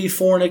ask Duffy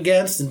for and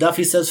against, and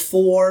Duffy says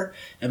for,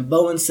 and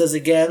Bowen says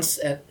against,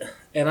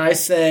 and I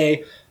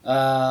say...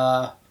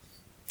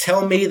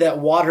 tell me that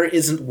water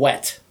isn't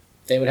wet.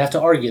 They would have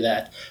to argue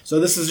that. So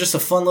this is just a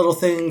fun little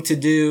thing to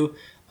do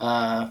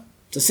to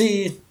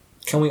see,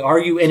 can we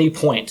argue any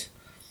point?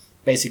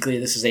 Basically,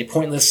 this is a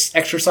pointless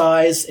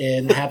exercise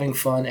in having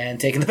fun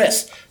and taking the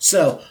piss.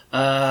 So,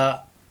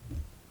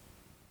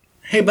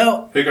 hey,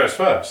 Bo. Who goes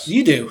first?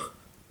 You do.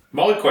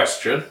 My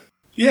question.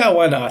 Yeah,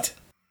 why not?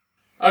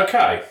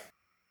 Okay.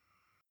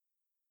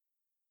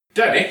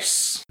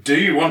 Dennis, do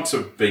you want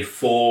to be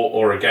for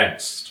or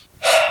against?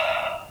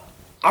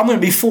 I'm going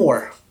to be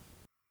for.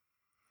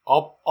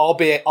 I'll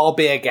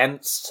be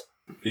against.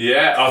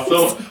 Yeah, I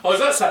was about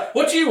to say,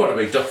 what do you want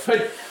to be, Duffy?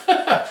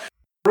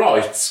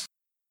 Right.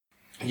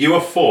 You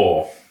are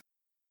for.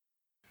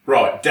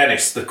 Right,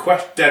 Dennis,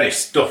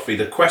 Duffy,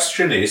 the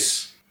question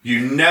is, you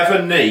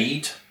never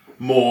need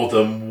more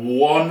than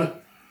one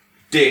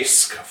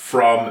disc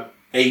from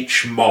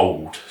each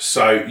mould.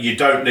 So you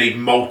don't need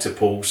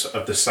multiples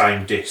of the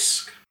same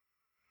disc.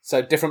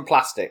 So different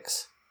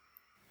plastics.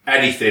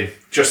 Anything,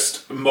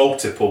 just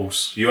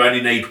multiples. You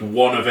only need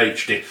one of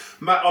each disc.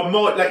 I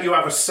might let you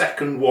have a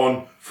second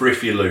one for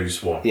if you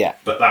lose one. Yeah.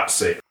 But that's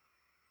it.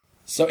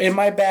 So in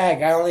my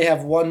bag, I only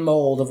have one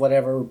mold of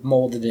whatever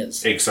mold it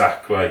is.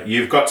 Exactly.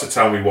 You've got to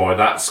tell me why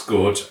that's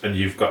good, and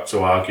you've got to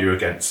argue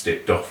against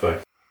it,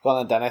 Duffy. Go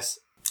on then, Dennis.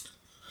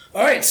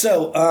 All right,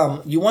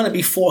 so you want to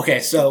be for... Okay,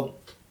 so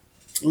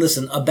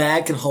listen, a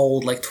bag can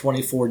hold like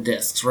 24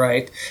 discs,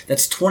 right?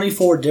 That's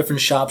 24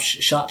 different shot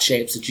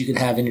shapes that you can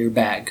have in your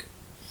bag.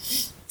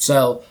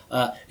 So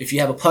if you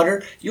have a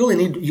putter, you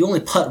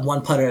only putt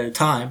one putter at a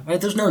time, right?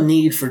 There's no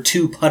need for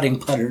two putting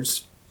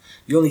putters.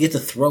 You only get to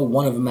throw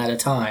one of them at a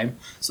time,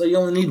 so you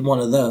only need one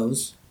of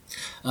those.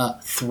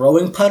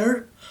 Throwing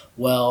putter,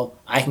 well,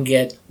 I can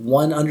get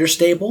one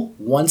understable,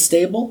 one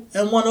stable,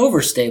 and one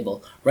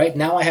overstable. Right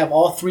now I have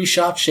all three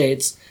shot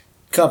shapes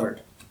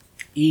covered.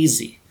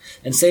 Easy.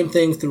 And same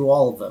thing through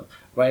all of them,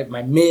 right?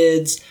 My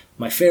mids,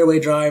 my fairway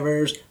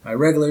drivers, my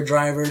regular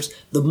drivers.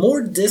 The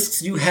more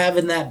discs you have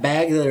in that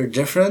bag that are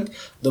different,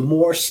 the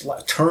more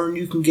turn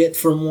you can get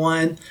from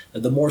one,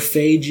 the more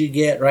fade you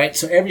get, right?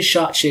 So every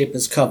shot shape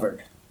is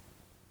covered.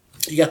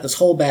 You got this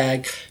whole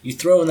bag, you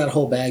throw in that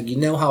whole bag, you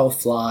know how it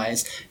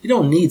flies. You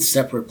don't need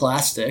separate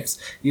plastics.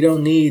 You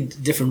don't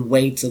need different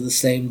weights of the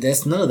same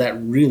disc. None of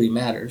that really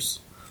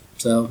matters.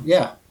 So,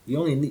 yeah,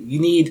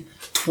 you need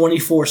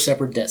 24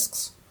 separate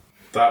discs.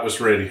 That was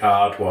really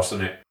hard,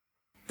 wasn't it?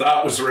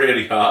 That was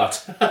really hard.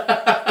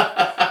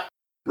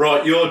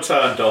 Right, your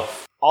turn,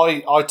 Duff.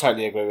 I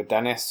totally agree with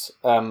Dennis.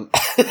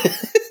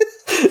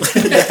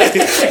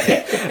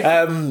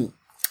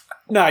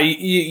 No,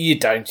 you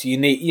don't. You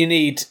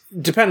need.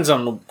 Depends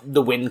on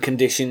the wind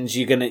conditions.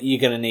 You're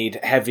gonna need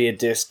heavier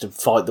discs to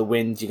fight the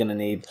wind. You're gonna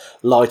need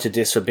lighter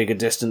discs for bigger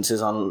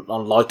distances on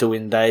lighter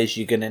wind days.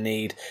 You're gonna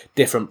need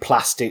different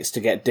plastics to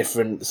get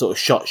different sort of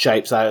shot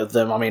shapes out of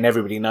them. I mean,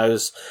 everybody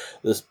knows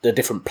the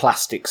different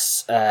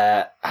plastics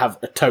have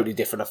a totally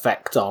different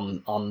effect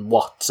on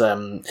what's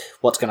going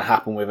to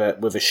happen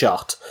with a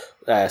shot.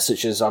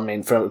 Such as, I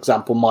mean, for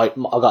example, I've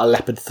got a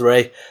Leopard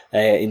 3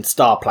 in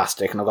Star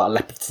Plastic, and I've got a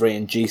Leopard 3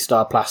 in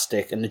G-Star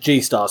Plastic, and the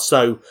G-Star is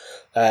so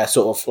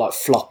sort of like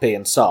floppy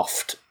and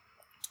soft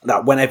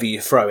that whenever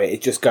you throw it,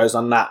 it just goes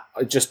on that,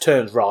 it just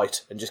turns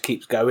right and just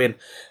keeps going.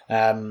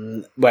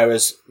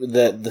 Whereas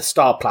the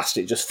Star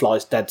Plastic just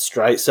flies dead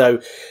straight.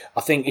 So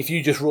I think if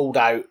you just ruled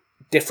out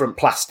different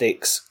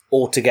plastics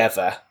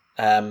altogether,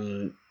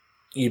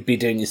 you'd be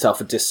doing yourself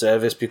a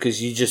disservice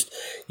because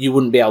you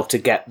wouldn't be able to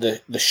get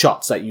the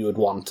shots that you would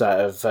want out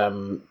of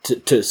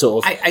to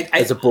sort of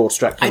as a broad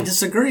spectrum. I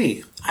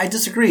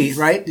disagree,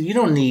 right? You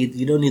don't need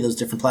those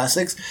different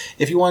plastics.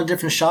 If you want a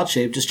different shot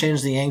shape, just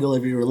change the angle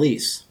of your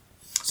release.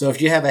 So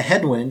if you have a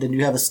headwind and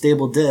you have a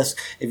stable disc,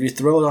 if you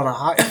throw it on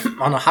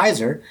a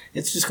hyzer,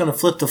 it's just going to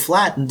flip to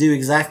flat and do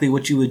exactly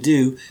what you would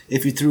do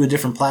if you threw a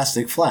different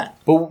plastic flat.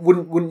 But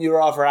wouldn't you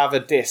rather have a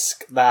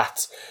disc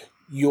that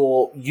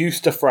you're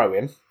used to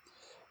throwing?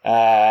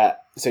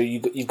 So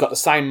you've got the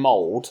same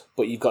mould,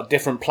 but you've got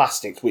different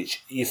plastics,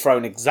 which you're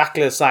thrown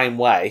exactly the same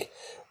way.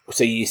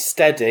 So you're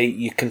steady,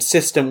 you're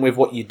consistent with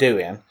what you're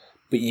doing,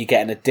 but you're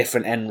getting a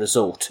different end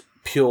result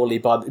purely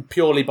by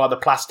the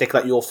plastic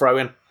that you're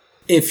throwing.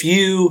 If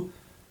you,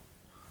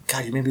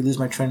 God, you made me lose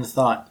my train of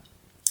thought.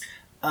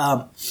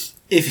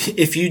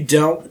 If you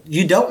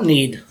don't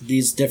need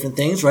these different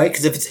things, right?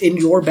 Because if it's in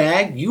your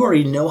bag, you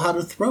already know how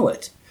to throw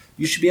it.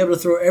 You should be able to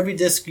throw every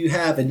disc you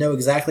have and know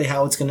exactly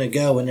how it's going to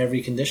go in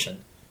every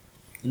condition.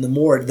 And the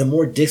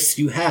more discs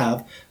you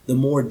have, the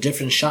more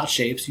different shot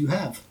shapes you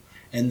have,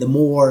 and the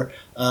more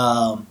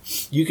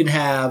you can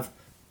have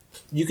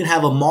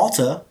a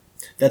Malta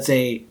that's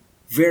a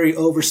very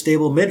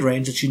overstable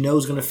mid-range that you know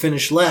is going to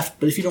finish left,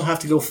 but if you don't have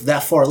to go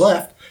that far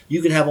left,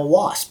 you can have a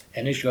Wasp,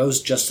 and it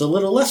goes just a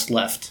little less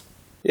left.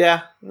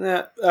 Yeah.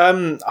 I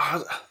don't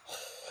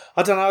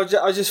know.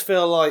 I just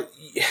feel like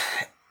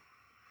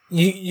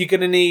you're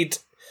going to need...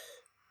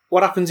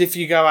 What happens if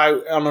you go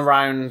out on a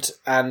round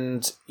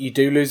and you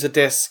do lose a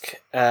disc?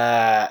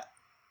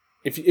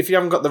 If you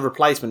haven't got the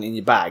replacement in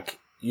your bag,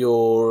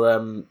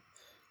 you're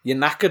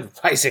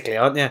knackered, basically,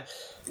 aren't you?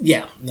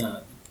 Yeah,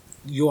 no.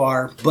 You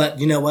are, but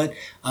you know what?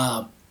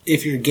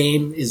 If your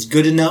game is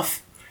good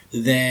enough,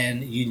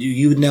 then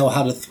you would know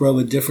how to throw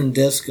a different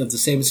disc of the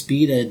same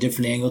speed at a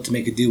different angle to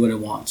make it do what it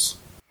wants.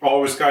 I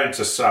was going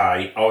to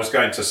say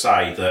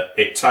that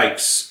it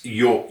takes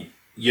you're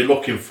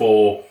looking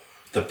for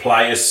the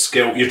player's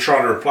skill. You're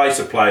trying to replace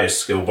a player's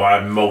skill by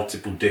having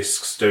multiple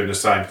discs doing the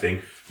same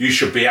thing. You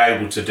should be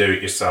able to do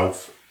it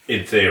yourself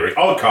in theory.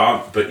 I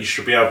can't, but you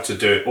should be able to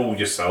do it all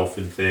yourself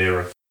in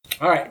theory.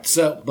 All right,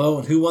 so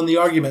Bowen, who won the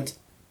argument?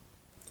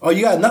 Oh,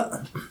 you got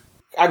nothing.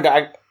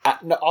 I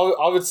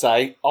would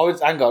say,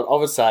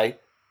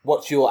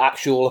 what's your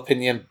actual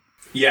opinion?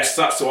 Yes,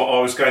 that's what I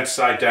was going to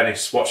say,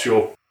 Dennis. What's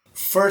your...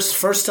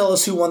 First tell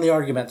us who won the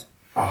argument.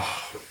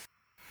 Oh,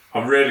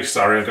 I'm really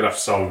sorry, I'm going to have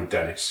to side with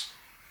Dennis.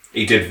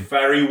 He did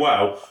very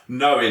well,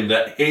 knowing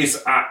that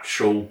his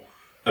actual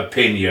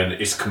opinion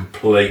is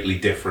completely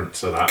different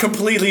to that.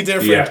 Completely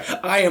different. Yeah.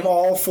 I am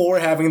all for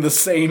having the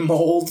same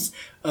molds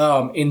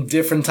in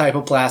different type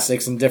of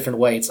plastics and different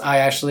weights. I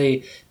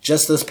actually,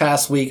 just this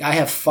past week, I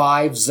have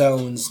 5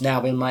 zones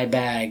now in my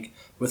bag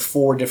with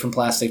 4 different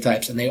plastic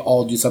types, and they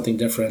all do something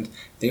different.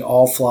 They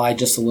all fly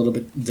just a little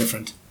bit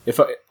different. If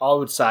I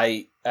would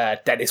say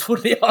Dennis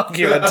won the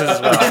argument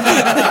as well.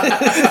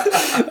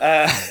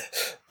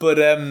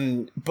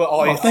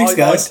 Thanks,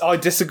 guys. I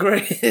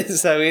disagree.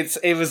 So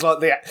it was like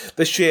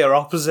the sheer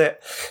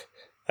opposite.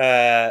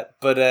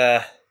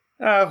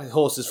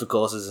 Horses for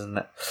courses, isn't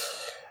it?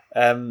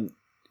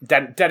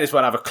 Dennis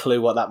won't have a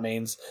clue what that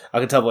means. I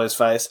can tell by his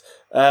face.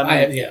 Some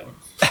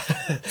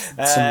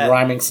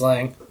rhyming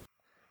slang.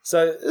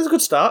 So it was a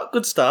good start.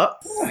 Good.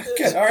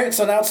 All right,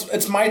 so now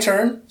it's my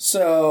turn.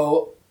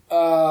 So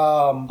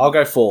I'll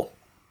go 4.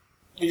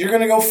 You're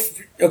gonna go.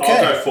 Okay.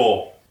 I'll go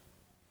 4.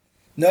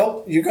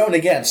 No, you're going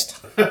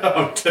against.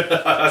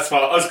 That's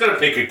fine. I was going to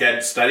pick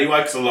against anyway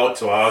because I like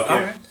to argue.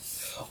 All right.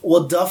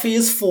 Well, Duffy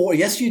is 4.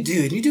 Yes, you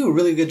do. And you do a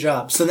really good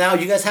job. So now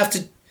you guys have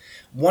to...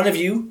 One of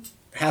you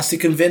has to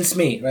convince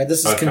me, right?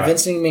 This is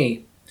convincing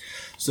me.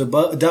 So,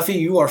 Duffy,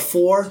 you are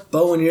 4.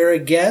 Bowen, you're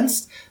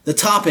against. The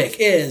topic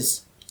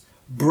is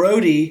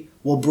Brody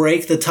will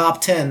break the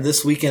top 10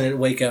 this weekend at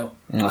Waco.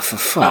 Oh, for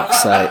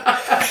fuck's sake.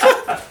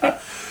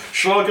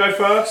 Shall I go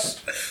first?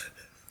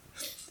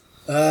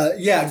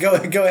 Yeah, go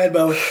ahead,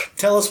 Bowen.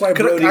 Tell us why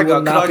Brody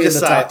will not be in the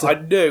top 10. I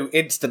knew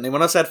instantly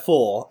when I said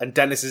 4 and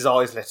Dennis's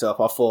eyes lit up,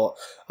 I thought,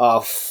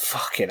 oh,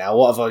 fucking hell,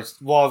 what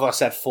have I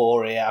said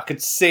 4 here? I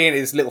could see in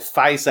his little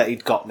face that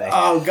he'd got me.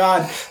 Oh,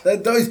 God.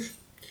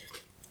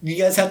 You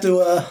guys have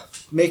to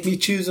make me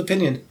choose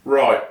opinion.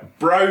 Right.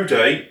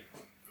 Brody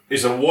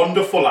is a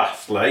wonderful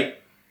athlete.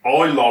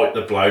 I like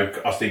the bloke.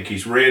 I think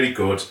he's really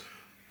good.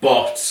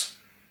 But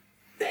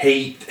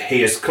he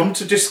has come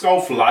to disc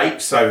golf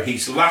late, so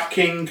he's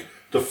lacking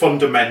the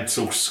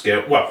fundamental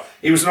skill. Well,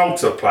 he was an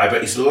ultimate player, but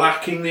he's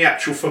lacking the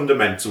actual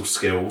fundamental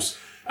skills.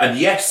 And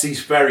yes,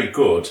 he's very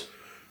good,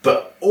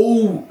 but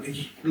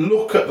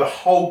look at the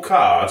whole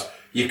card.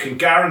 You can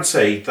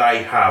guarantee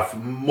they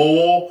have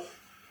more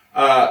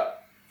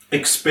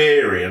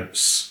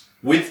experience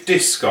with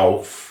disc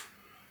golf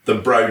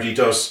than Brody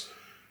does.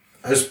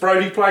 Has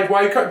Brody played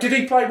Waco? Did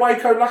he play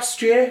Waco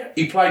last year?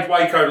 He played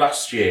Waco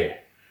last year.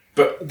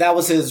 But that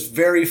was his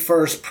very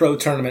first pro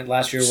tournament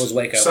last year was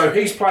Waco. So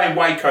he's playing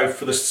Waco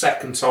for the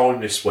second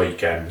time this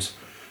weekend.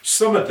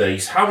 Some of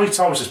these, how many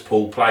times has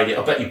Paul played it?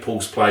 I bet you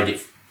Paul's played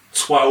it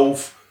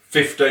 12,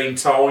 15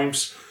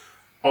 times.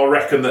 I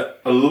reckon that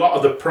a lot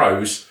of the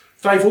pros,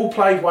 they've all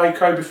played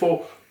Waco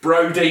before.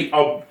 Brody,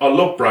 I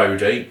love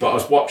Brody, but I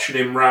was watching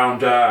him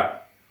round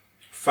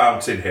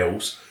Fountain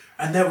Hills,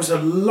 and there was a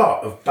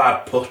lot of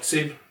bad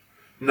putting.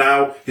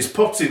 Now, his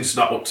putting's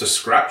not up to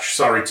scratch,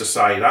 sorry to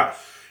say that.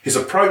 His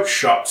approach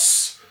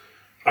shots,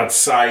 I'd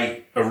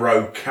say, are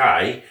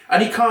okay,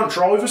 and he can't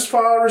drive as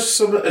far as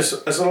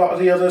a lot of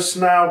the others.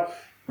 Now,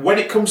 when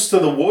it comes to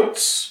the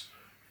woods,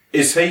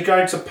 is he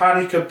going to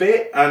panic a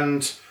bit?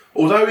 And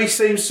although he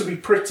seems to be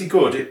pretty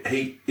good,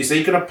 is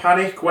he going to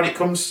panic when it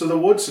comes to the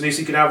woods? And is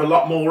he going to have a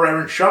lot more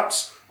errant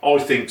shots? I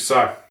think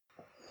so.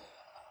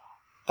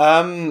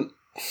 God,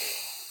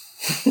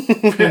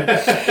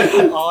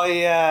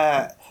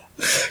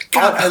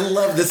 I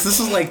love this. This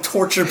is like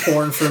torture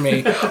porn for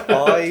me.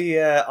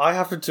 I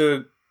happen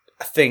to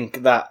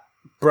think that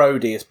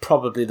Brody is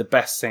probably the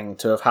best thing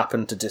to have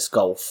happened to disc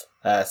golf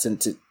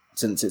since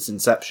its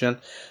inception.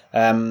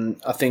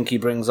 I think he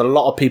brings a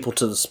lot of people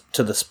to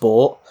the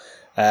sport.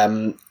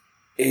 You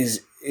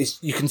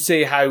can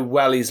see how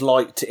well he's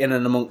liked in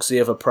and amongst the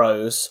other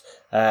pros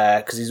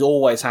because he's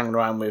always hanging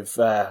around with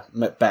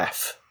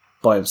Macbeth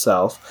by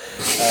himself.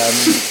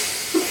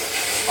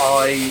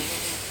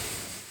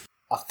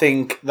 I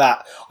think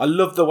that I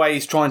love the way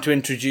he's trying to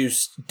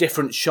introduce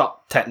different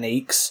shot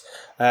techniques,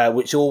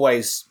 which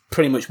always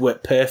pretty much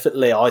work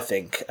perfectly. I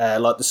think,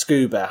 like the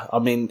scuba. I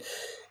mean,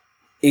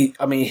 he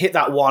hit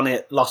that one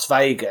at Las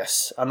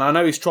Vegas, and I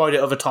know he's tried it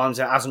other times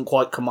and it hasn't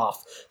quite come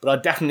off. But I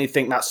definitely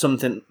think that's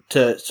something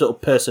to sort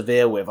of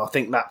persevere with. I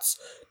think that's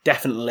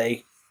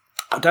definitely.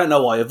 I don't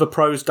know why other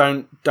pros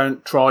don't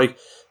try,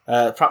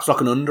 perhaps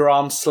like an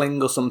underarm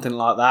sling or something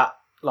like that.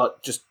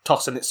 Like just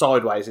tossing it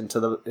sideways into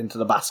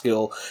the basket,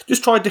 or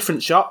just try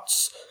different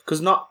shots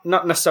because not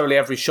necessarily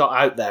every shot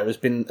out there has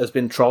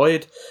been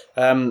tried.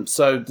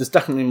 So there's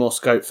definitely more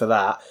scope for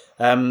that.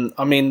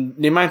 I mean,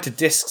 the amount of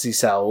discs he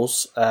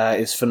sells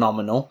is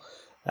phenomenal,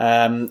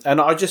 and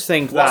I just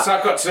think what's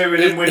that got to do with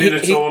him winning a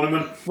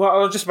tournament? Well, I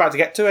was just about to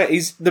get to it.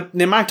 He's the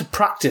amount of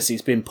practice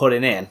he's been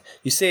putting in.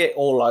 You see it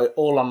all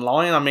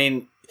online. I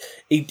mean,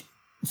 he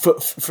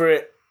has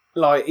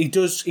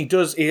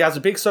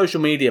a big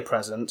social media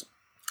presence.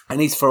 And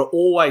he's for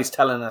always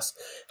telling us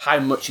how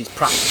much he's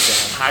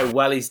practicing and how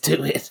well he's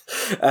doing,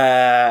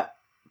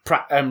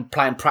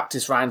 playing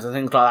practice rounds and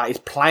things like that. He's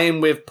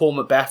playing with Paul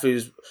Macbeth,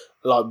 who's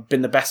like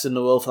been the best in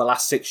the world for the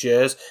last 6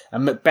 years,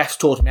 and Macbeth's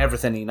taught him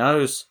everything he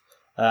knows,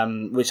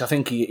 which I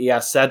think he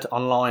has said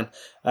online.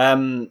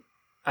 And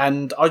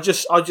I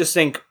just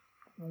think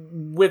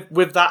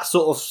with that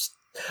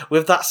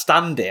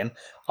standing,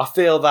 I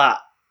feel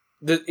that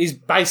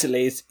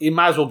he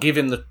might as well give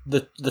him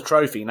the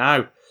trophy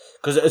now.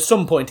 Because at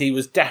some point he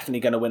was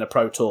definitely going to win a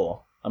Pro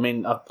Tour. I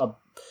mean, I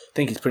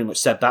think he's pretty much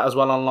said that as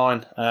well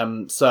online. I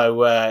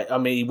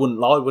mean, he wouldn't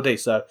lie, would he?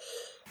 So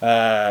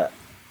I'm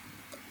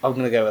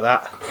going to go with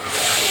that.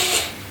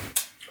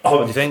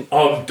 What do you think?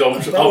 I'm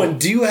dumb. Owen,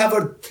 do you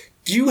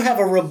have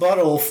a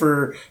rebuttal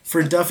for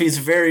Duffy's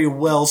very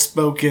well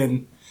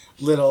spoken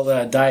little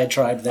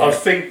diatribe there? I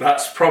think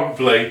that's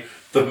probably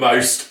the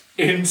most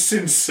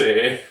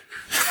insincere.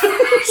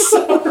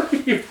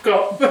 Sorry, you've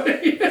got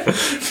me.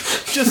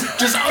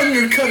 Just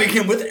undercutting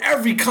him with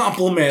every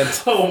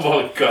compliment. Oh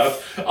my god!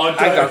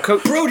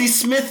 Brody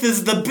Smith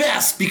is the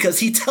best because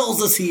he tells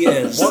us he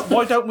is.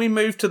 Why don't we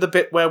move to the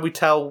bit where we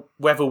tell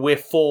whether we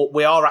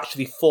are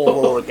actually for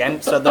or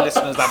against, so the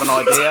listeners have an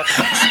idea?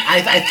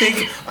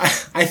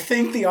 I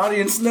think the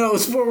audience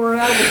knows where we're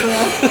at with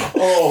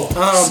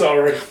that.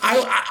 Sorry.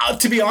 I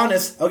to be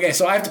honest, okay,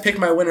 so I have to pick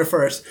my winner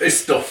first.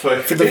 It's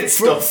Duffy. For the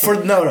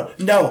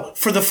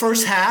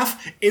first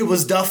half, it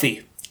was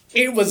Duffy.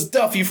 It was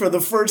Duffy for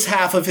the first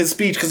half of his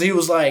speech because he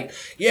was like,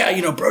 yeah,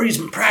 you know, Brody's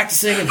been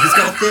practicing and he's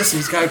got this and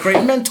he's got a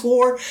great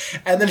mentor.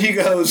 And then he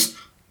goes,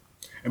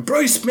 and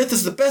Brody Smith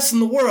is the best in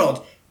the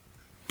world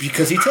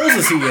because he tells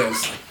us he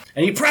is.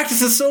 And he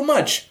practices so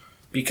much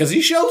because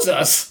he shows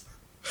us.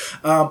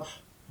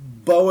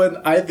 Bowen,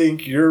 I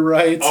think you're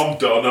right. I'm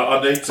done.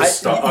 I need to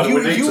stop.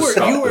 You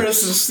were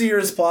as sincere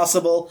as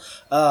possible.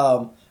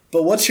 But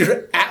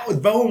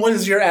Bowen, what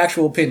is your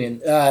actual opinion?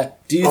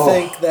 Do you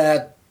think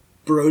that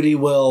Brody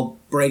will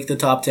break the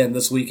top 10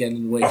 this weekend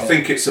in Waco? I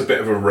think it's a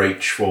bit of a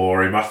reach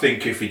for him. I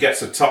think if he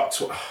gets a top...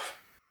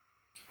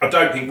 I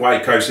don't think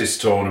Waco's his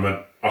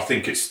tournament. I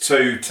think it's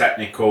too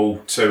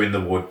technical, too in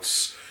the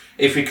woods.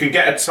 If he can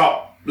get a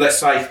top, let's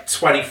say,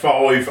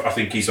 25, I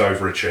think he's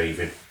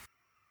overachieving.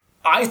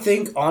 I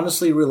think,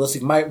 honestly,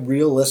 my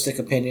realistic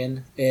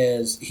opinion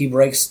is he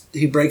breaks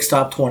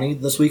top 20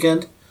 this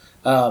weekend.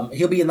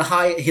 He'll be in the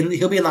high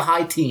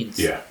teens.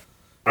 Yeah.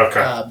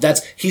 Okay.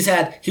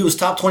 He was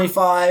top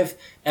 25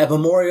 at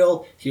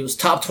Memorial. He was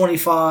top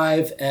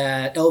 25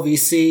 at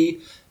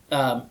LVC.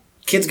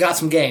 Kid's got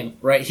some game,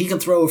 right? He can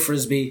throw a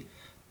frisbee.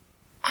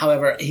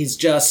 However,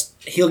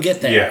 he'll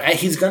get there. Yeah.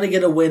 He's going to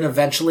get a win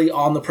eventually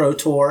on the Pro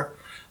Tour.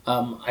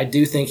 I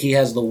do think he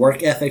has the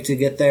work ethic to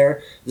get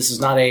there. This is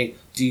not a,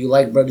 do you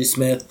like Brodie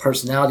Smith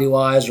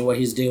personality-wise or what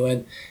he's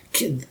doing?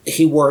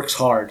 He works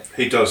hard.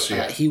 He does,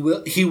 yeah. He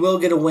will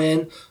get a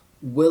win.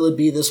 Will it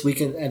be this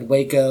weekend at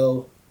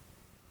Waco?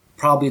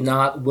 Probably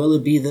not. Will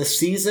it be this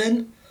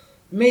season?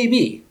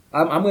 Maybe.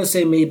 I'm going to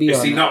say maybe.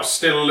 Is he not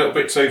still a little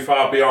bit too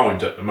far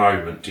behind at the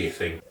moment, do you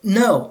think?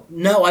 No,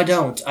 I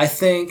don't. I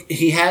think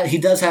he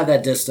does have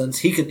that distance.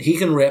 He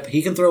can rip.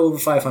 He can throw over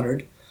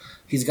 500.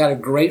 He's got a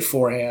great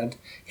forehand.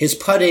 His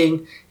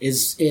putting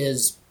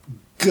is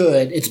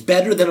good. It's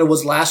better than it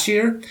was last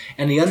year,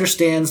 and he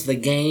understands the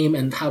game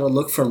and how to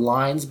look for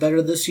lines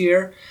better this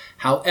year.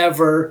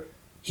 However,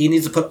 he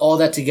needs to put all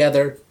that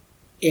together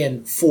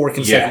in 4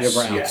 consecutive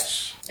rounds.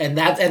 Yes. And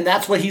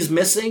that's what he's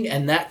missing,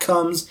 and that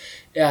comes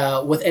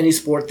with any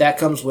sport. That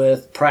comes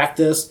with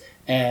practice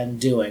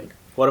and doing.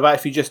 What about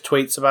if he just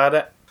tweets about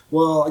it?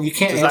 Well, you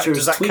can't answer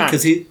his tweet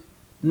because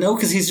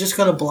he's just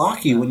going to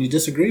block you when you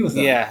disagree with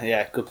him.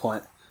 Yeah, good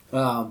point.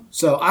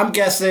 So I'm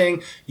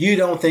guessing you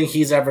don't think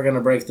he's ever going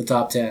to break the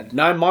top 10.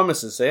 No, mine was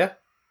sincere.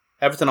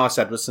 Everything I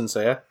said was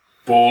sincere.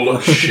 Ball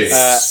of shit.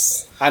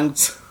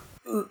 And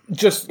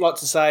just like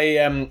to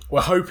say,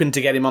 we're hoping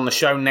to get him on the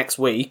show next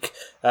week.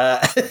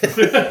 But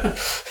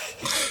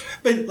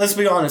let's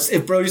be honest.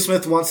 If Brodie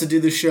Smith wants to do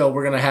the show,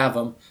 we're going to have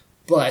him.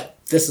 But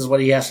this is what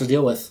he has to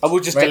deal with.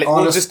 We'll just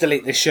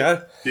delete this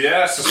show.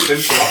 Yeah, it's a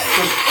simple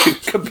option.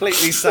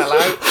 Completely sell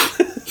out.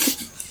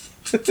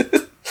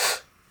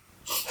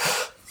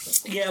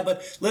 Yeah,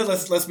 but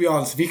let's be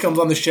honest. If he comes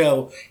on the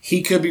show,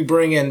 he could be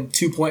bringing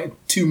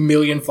 2.2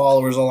 million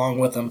followers along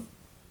with him.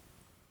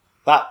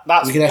 That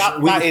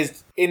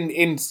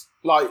is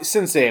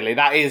sincerely,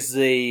 that is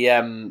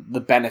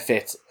the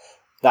benefit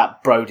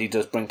that Brodie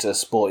does bring to the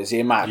sport, is the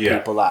amount of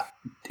people that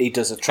he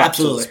does attract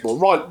to the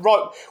sport. Right.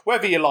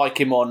 Whether you like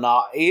him or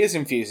not, he is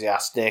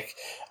enthusiastic,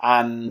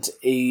 and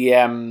he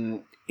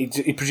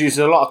produces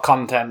a lot of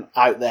content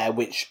out there,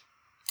 which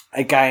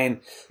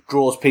again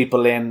draws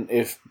people in.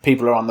 If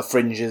people are on the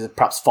fringes,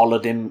 perhaps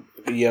followed him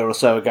a year or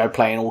so ago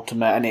playing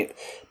Ultimate, and it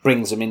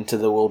brings them into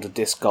the world of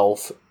disc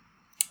golf.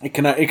 It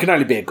can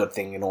only be a good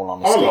thing, in all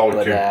honesty.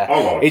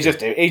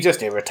 He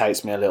just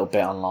irritates me a little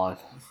bit online.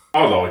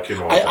 I like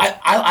him.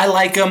 I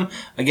like him.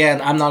 Again,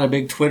 I'm not a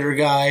big Twitter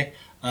guy.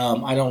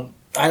 I don't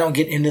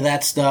get into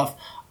that stuff.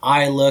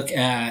 I look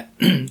at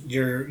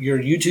your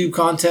YouTube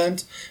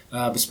content,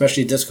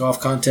 especially disc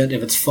golf content.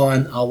 If it's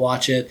fun, I'll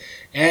watch it.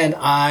 And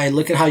I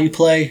look at how you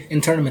play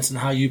in tournaments and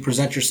how you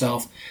present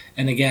yourself.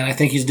 And again, I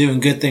think he's doing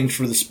good things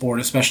for the sport,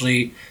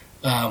 especially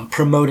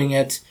promoting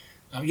it.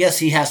 Yes,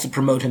 he has to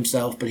promote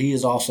himself, but he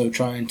is also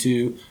trying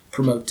to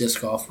promote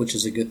disc golf, which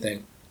is a good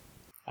thing.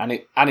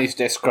 And he's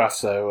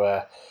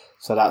Discraft,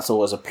 so that's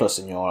always a plus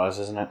in your eyes,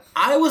 isn't it?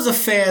 I was a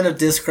fan of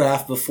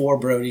Discraft before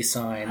Brodie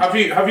signed. Have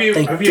you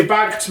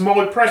bagged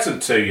my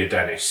present to you,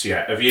 Dennis?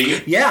 Yet? Have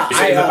you? Yeah, is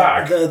it in the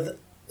bag?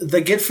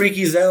 The Get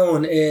Freaky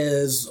Zone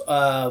is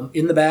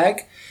in the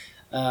bag.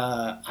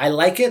 I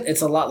like it.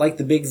 It's a lot like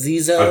the Big Z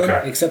Zone,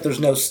 except there's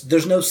no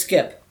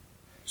skip.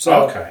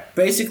 So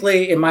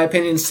basically, in my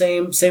opinion,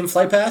 same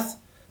flight path.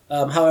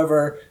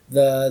 However,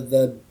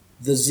 the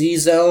Z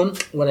Zone,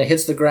 when it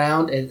hits the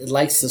ground, it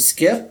likes to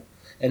skip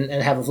and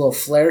have a little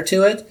flair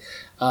to it.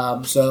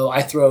 So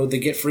I throw the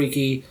Get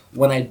Freaky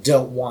when I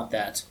don't want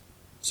that.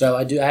 So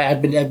I do.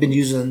 I've been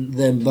using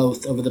them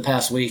both over the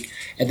past week,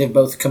 and they've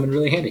both come in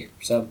really handy.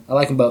 So I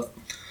like them both.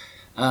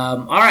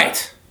 All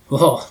right.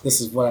 Whoa, this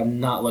is what I'm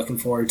not looking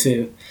forward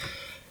to.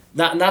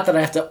 Not that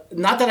I have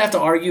to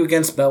argue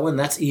against Bowen.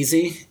 That's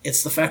easy.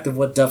 It's the fact of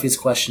what Duffy's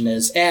question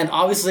is, and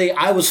obviously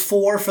I was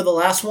for the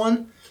last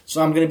one,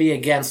 so I'm going to be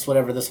against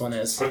whatever this one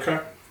is. Okay.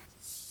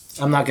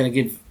 I'm not going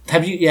to give.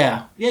 Have you?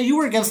 Yeah. You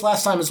were against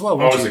last time as well.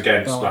 I was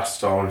against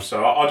last time,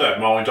 so I don't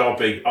mind.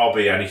 I'll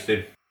be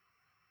anything.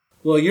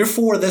 Well, you're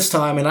for this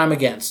time, and I'm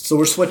against, so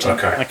we're switching.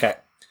 Okay.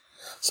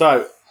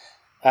 So,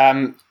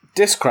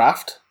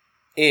 Discraft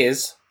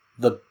is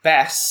the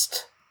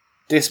best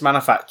disc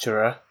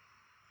manufacturer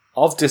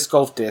of disc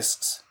golf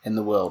discs in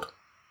the world.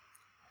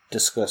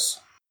 Discuss.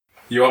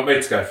 You want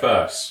me to go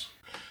first?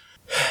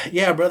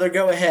 Yeah, brother,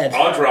 go ahead.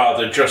 I'd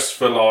rather, just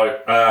for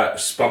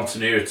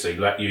spontaneity,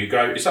 let you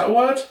go. Is that a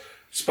word?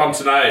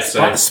 Spontaneity.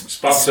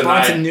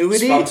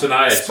 Spontaneity?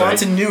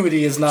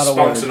 Spontaneity is not a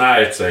word.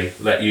 Spontaneity,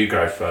 let you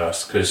go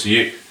first, because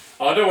I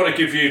don't want to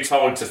give you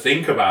time to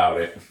think about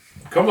it.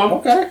 Come on.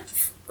 Okay.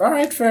 All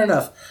right, fair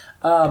enough.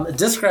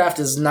 Discraft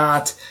is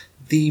not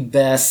the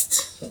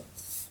best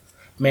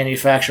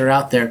manufacturer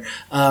out there.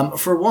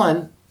 For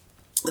one,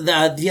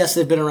 yes,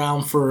 they've been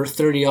around for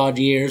 30-odd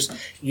years.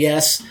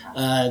 Yes,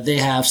 they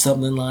have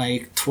something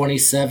like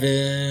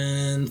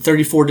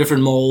 34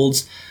 different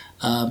molds.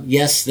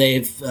 Yes,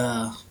 they've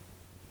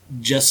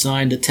just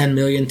signed a $10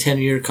 million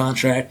 10-year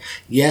contract.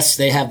 Yes,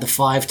 they have the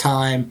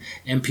 5-time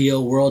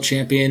MPO world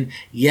champion.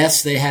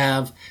 Yes, they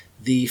have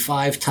the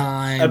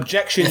 5-time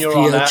Objection, FPO Your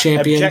Honor.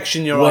 champion.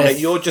 Objection, Your Honor.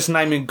 You're just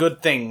naming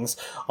good things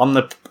on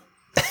the...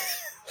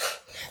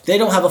 They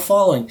don't have a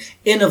following.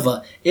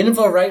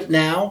 Innova right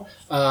now,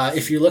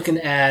 if you're looking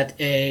at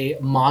a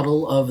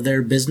model of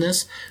their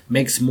business,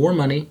 makes more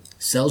money,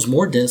 sells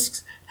more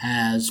discs,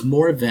 has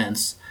more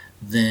events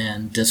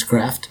than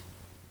Discraft.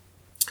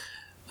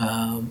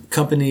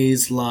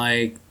 Companies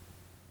like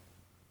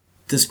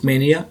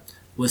Discmania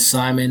with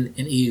Simon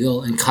and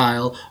Eagle and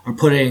Kyle are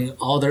putting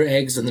all their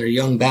eggs in their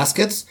young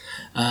baskets.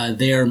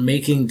 They are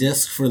making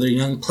discs for their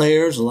young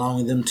players,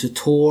 allowing them to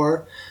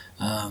tour.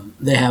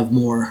 They have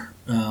more.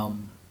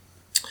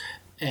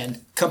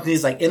 And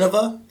companies like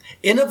Innova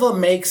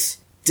makes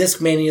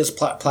Discmania's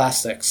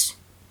plastics.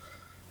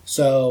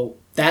 So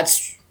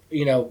that's,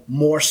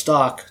 more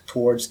stock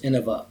towards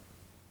Innova.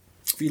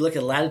 If you look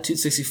at Latitude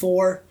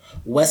 64,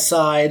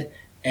 Westside,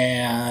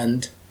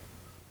 and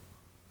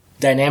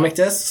Dynamic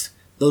Discs,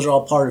 those are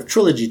all part of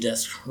Trilogy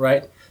Discs,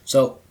 right?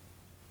 So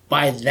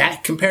by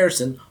that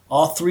comparison,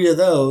 all three of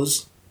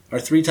those are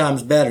 3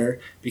 times better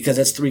because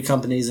that's 3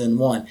 companies in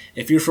one.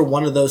 If you're for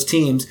one of those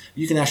teams,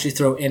 you can actually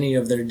throw any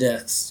of their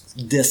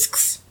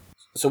discs.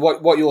 So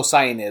what you're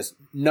saying is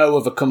no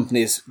other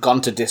company's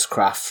gone to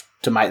Discraft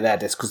to make their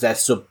discs because they're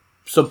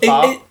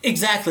subpar?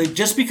 Exactly.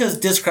 Just because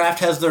Discraft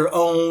has their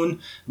own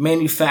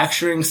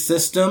manufacturing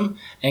system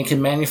and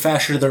can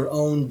manufacture their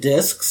own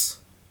discs,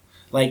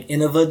 like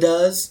Innova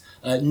does,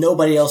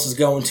 nobody else is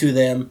going to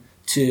them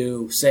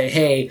to say,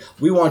 hey,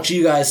 we want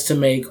you guys to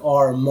make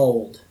our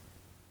mold.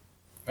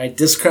 Right?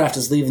 Discraft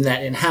is leaving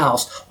that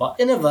in-house, while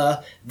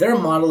Innova, their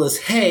model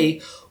is,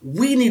 hey,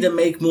 we need to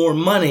make more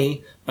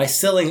money by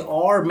selling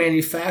our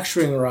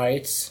manufacturing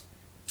rights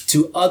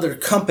to other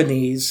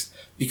companies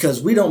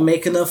because we don't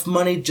make enough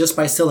money just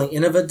by selling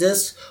Innova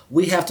discs.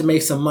 We have to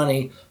make some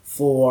money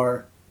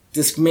for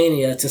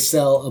Discmania to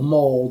sell a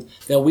mold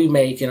that we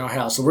make in our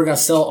house. So we're going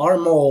to sell our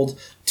mold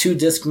to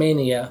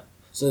Discmania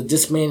so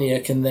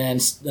Discmania can then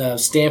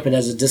stamp it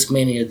as a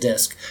Discmania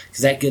disc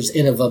because that gives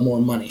Innova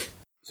more money.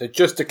 So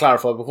just to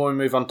clarify, before we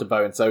move on to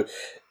Bowen, so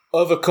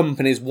other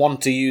companies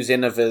want to use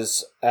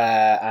Innova's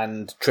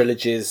and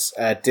Trilogy's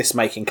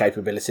disc-making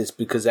capabilities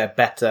because they're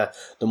better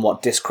than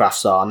what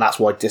Discrafts are, and that's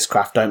why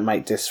Discraft don't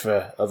make discs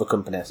for other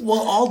companies. Well,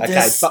 all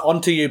discs... Okay, but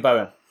on to you,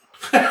 Bowen.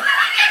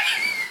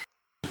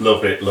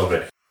 Love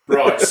it.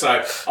 Right, so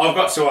I've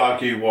got to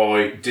argue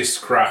why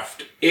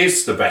Discraft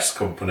is the best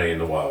company in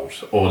the world,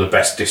 or the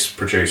best disc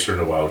producer in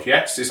the world.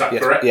 Yes, is that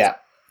correct? Yeah,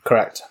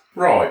 correct.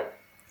 Right.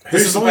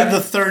 This is only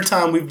the third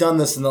time we've done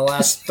this in the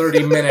last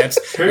 30 minutes.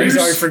 He's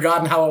already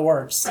forgotten how it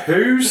works.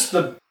 Who's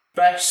the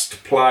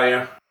best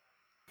player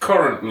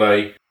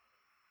currently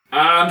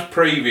and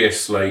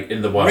previously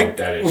in the world,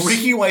 Dennis?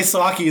 Ricky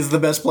Wysocki is the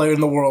best player in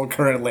the world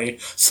currently.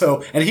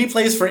 And he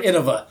plays for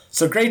Innova.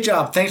 So great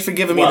job. Thanks for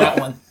giving me that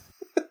one.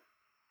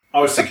 I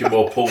was thinking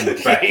more Paul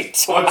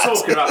Macbeth. I'm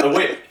talking about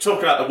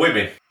the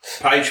women.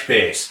 Paige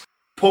Pierce.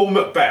 Paul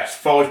Macbeth,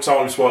 5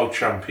 times world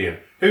champion.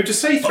 Who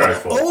does he throw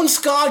for? Owen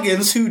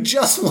Scoggins, who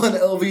just won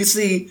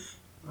LVC.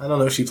 I don't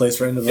know if she plays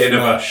for Innova.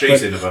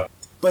 Innova.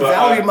 But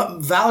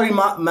Valerie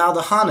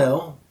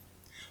Maldahano,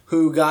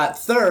 who got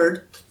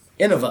 3rd,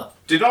 Innova.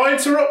 Did I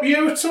interrupt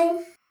you at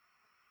all?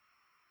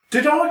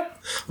 Did I?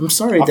 I'm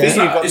sorry, Dad. I think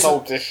you got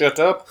told to shut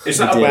up. Is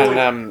that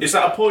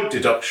a point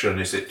deduction,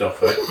 is it,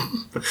 Duffy?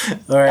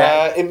 All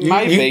right.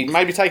 It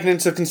may be taken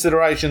into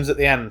considerations at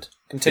the end.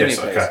 Continue, yes,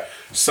 please. Okay.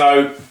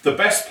 So, the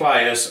best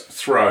players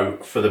throw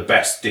for the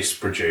best disc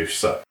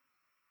producer.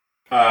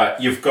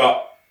 You've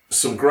got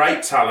some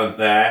great talent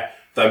there.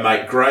 They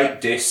make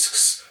great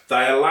discs.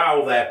 They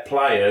allow their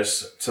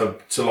players to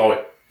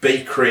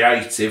be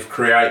creative,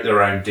 create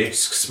their own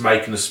discs,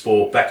 making the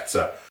sport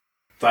better.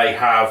 They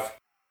have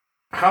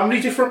how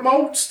many different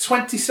molds?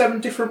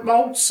 27 different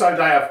molds.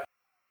 So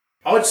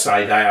I'd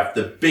say they have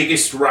the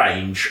biggest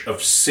range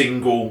of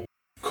single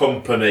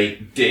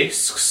company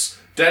discs.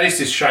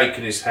 Dennis is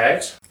shaking his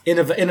head.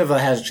 Innova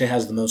actually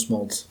has the most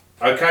molds.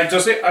 Okay,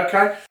 does it?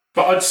 Okay.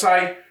 But I'd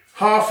say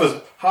half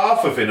of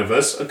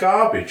Innova's are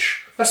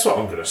garbage. That's what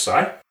I'm going to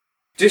say.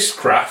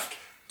 Discraft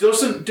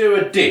doesn't do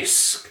a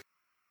disc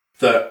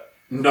that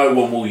no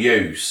one will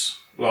use.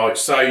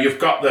 So you've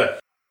got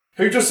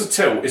who does the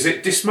tilt? Is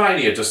it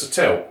Discmania does the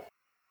tilt?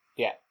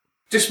 Yeah.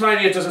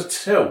 Discmania does a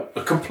tilt,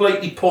 a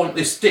completely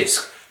pointless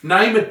disc.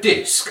 Name a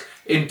disc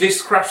in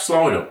Discraft's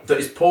lineup that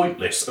is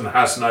pointless and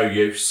has no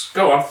use.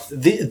 Go on.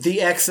 The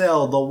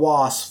XL, the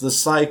Wasp, the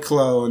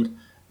Cyclone,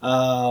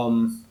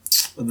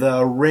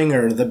 the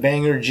Ringer, the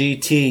Banger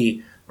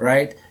GT,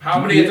 right? How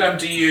many of them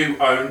do you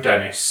own,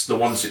 Dennis? The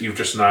ones that you've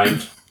just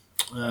named?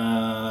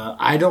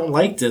 I don't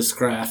like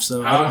Discraft,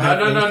 so I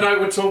don't have No.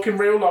 We're talking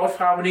real life.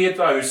 How many of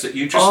those that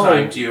you just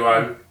named do you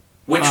own?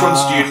 Which ones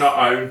do you not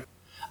own?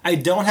 I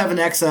don't have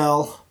an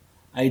XL.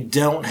 I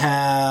don't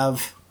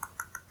have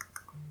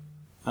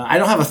a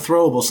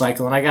throwable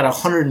Cyclone. I got a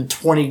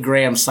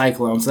 120-gram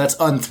Cyclone, so that's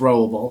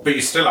unthrowable. But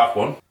you still have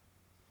one.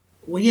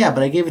 Well, yeah,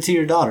 but I gave it to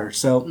your daughter,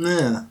 so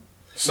nah.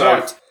 So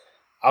right.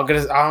 I'm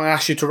gonna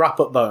ask you to wrap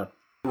up, Bowen.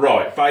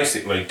 Right,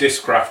 basically,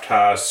 Discraft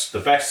has the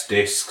best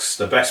discs,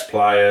 the best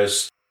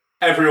players.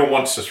 Everyone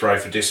wants to throw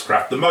for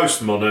Discraft, the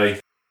most money.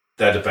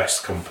 they're the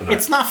best company.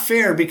 It's not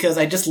fair because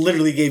I just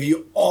literally gave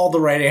you all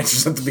the right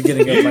answers at the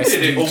beginning of my You did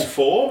speech. it all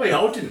for me.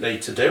 I didn't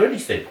need to do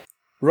anything.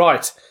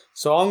 Right.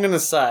 So I'm going to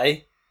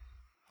say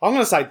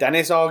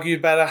Dennis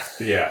argued better.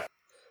 Yeah.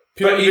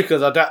 Purely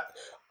because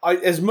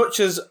as much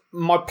as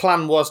my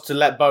plan was to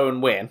let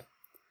Bowen win,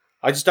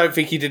 I just don't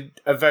think he did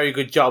a very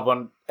good job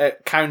on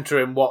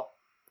countering what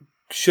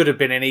should have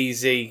been an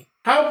easy.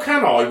 How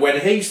can I, when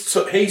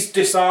he's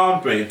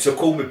disarmed me and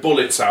took all my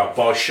bullets out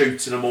by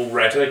shooting them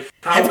already?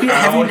 Have you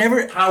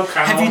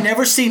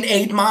never seen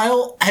 8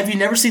 Mile? Have you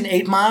never seen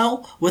 8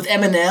 Mile with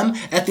Eminem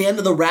at the end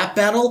of the rap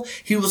battle?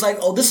 He was like,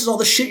 "Oh, this is all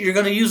the shit you're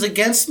going to use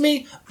against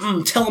me?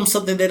 Tell them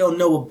something they don't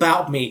know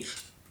about me.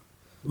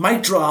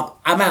 Mic drop.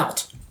 I'm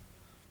out."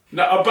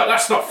 No, but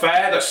that's not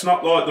fair. That's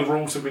not like the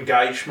rules of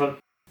engagement.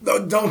 No,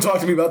 don't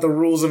talk to me about the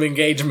rules of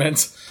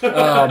engagement.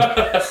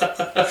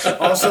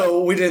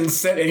 Also, we didn't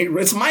set any.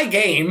 It's my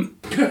game.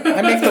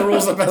 I make the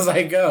rules up as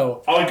I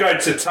go. I'm going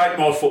to take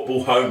my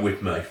football home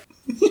with me.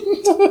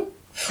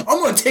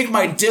 I'm going to take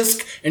my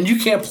disc, and you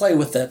can't play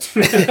with it.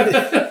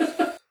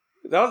 That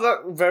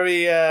was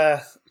very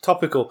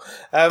topical.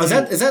 Is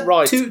that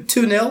right? 2-0?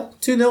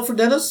 2-0 for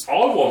Dennis? I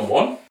won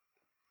one.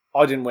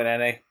 I didn't win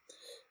any.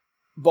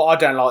 But I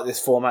don't like this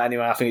format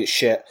anyway. I think it's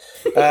shit.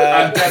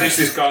 And Dennis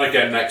is gone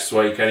again next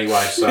week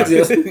anyway. So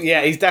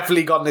Yeah, he's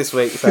definitely gone this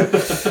week.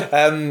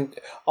 So,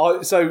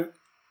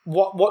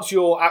 what's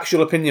your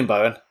actual opinion,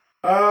 Bowen?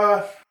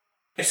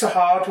 it's a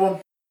hard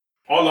one.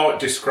 I like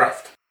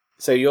Discraft.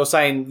 So you're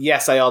saying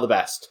yes, they are the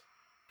best.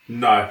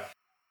 No.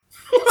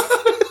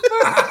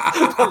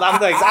 That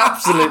makes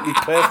absolutely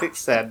perfect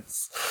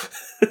sense.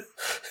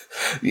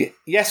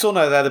 Yes or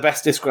no? They're the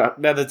best disc.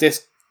 They're the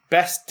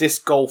best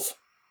disc golf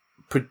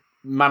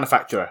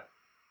manufacturer.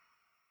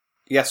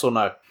 Yes or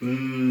no?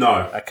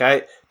 No.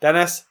 Okay,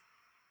 Dennis.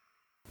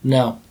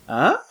 No.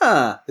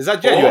 Is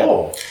that genuine?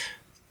 Oh.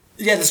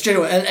 Yeah, that's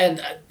genuine,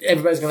 and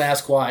everybody's going to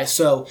ask why.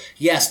 So,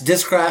 yes,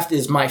 Discraft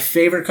is my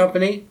favorite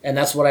company, and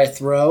that's what I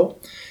throw.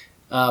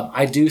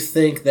 I do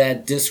think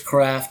that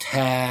Discraft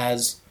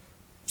has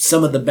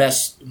some of the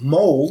best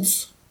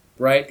molds,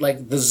 right?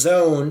 Like, the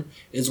Zone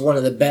is one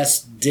of the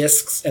best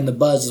discs, and the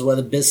Buzz is one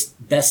of the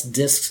best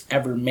discs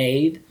ever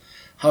made.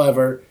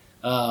 However,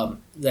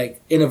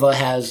 like, Innova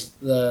has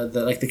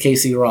the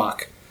KC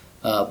Rock,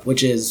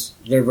 which is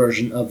their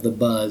version of the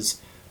Buzz.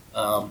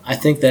 I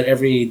think that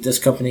every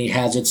disc company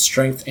has its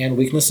strengths and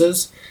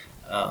weaknesses.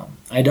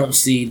 I don't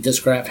see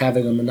Discraft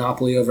having a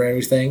monopoly over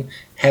everything.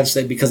 Hence,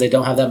 because they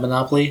don't have that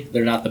monopoly,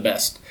 they're not the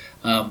best.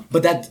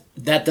 But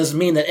that doesn't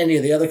mean that any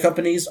of the other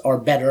companies are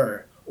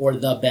better or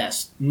the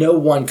best. No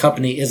one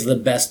company is the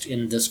best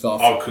in disc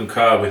golf. I'll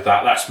concur with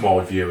that. That's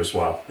my view as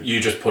well. You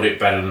just put it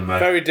better than me.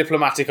 Very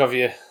diplomatic of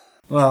you.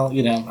 Well,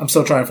 I'm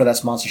still trying for that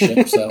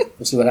sponsorship, so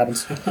we'll see what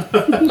happens.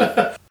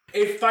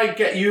 If they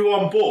get you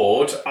on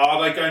board,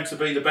 are they going to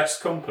be the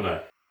best company?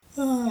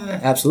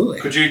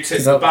 Absolutely. Could you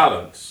tip the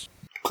balance?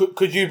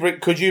 Could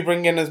you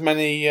bring in as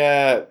many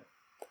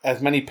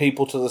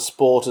people to the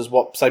sport as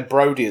what, say,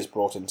 Brody has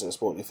brought into the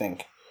sport? You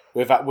think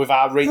with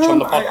our reach on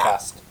the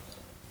podcast?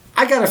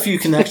 I got a few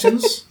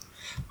connections,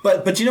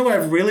 but you know what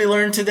I've really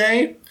learned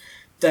today?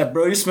 That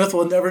Brody Smith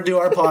will never do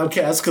our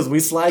podcast because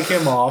we slag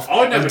him off.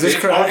 I never did.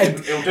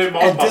 He'll do my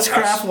podcast.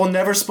 Discraft will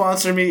never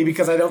sponsor me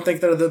because I don't think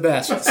they're the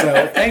best.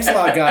 So thanks a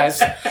lot,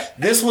 guys.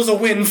 This was a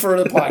win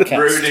for the podcast.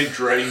 Ruining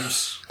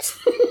dreams.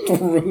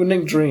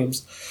 Ruining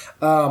dreams.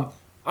 All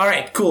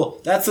right,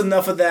 cool. That's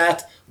enough of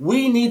that.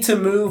 We need to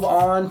move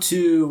on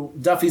to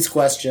Duffy's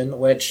question,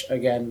 which,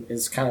 again,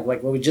 is kind of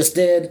like what we just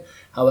did.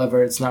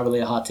 However, it's not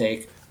really a hot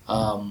take.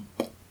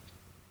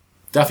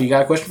 Duffy, you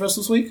got a question for us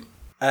this week?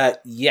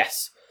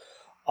 Yes.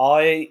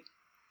 I'm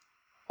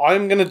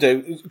going to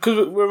do,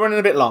 because we're running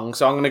a bit long,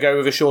 so I'm going to go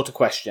with a shorter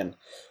question.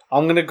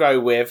 I'm going to go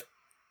with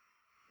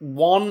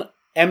one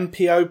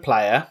MPO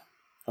player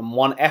and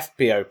one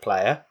FPO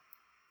player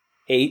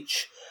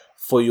each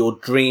for your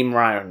dream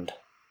round.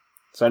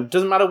 So it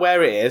doesn't matter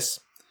where it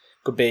is.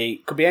 Could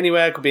be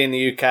anywhere. Could be in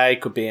the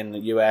UK. Could be in the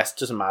US.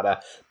 Doesn't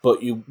matter.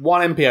 But you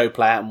one MPO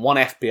player and one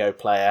FPO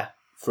player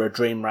for a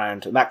dream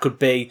round. And that could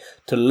be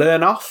to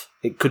learn off.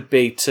 It could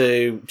be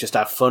to just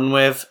have fun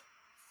with.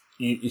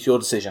 It's your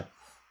decision.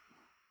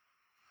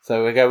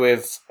 So we go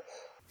with...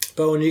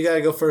 Bowen, you got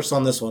to go first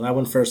on this one. I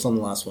went first on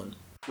the last one.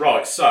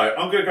 Right, so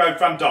I'm going to go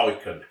Van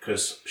Dyken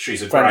because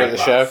she's a Friend great of the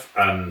laugh.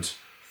 show. And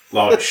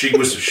like she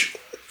was a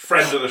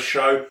friend of the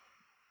show.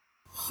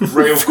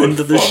 Real good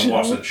fun,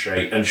 wasn't she?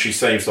 And she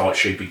seems like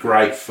she'd be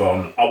great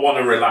fun. I want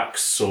a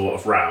relaxed sort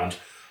of round.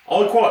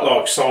 I quite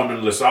like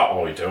Simon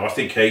Lizotte, I do. I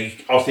think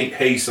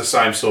he's the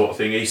same sort of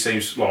thing. He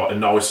seems like a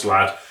nice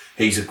lad.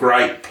 He's a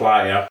great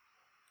player.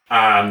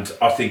 And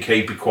I think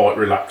he'd be quite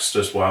relaxed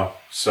as well.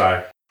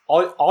 So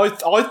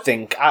I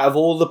think out of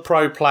all the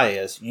pro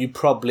players, you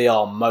probably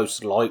are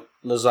most like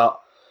Lizotte.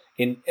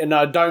 And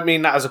I don't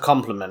mean that as a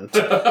compliment.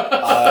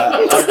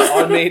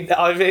 I mean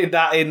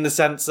that in the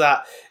sense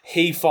that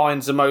he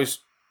finds the most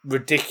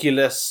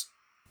ridiculous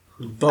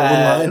Bowen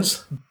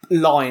lines.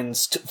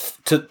 lines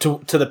to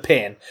the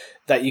pin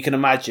that you can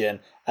imagine,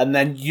 and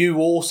then you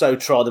also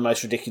try the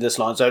most ridiculous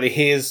lines. Only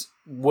his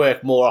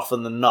work more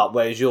often than not,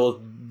 whereas yours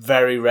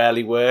very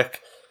rarely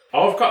work.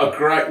 I've got a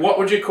great. What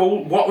would you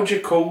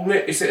call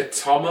it? Is it a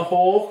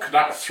tomahawk?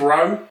 That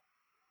throw,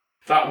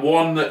 that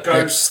one that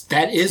goes.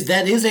 That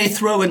is a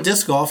throw in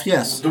disc golf.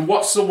 Yes.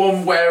 What's the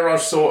one where I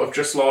sort of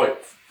just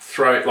like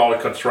throw it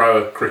like I'd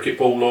throw a cricket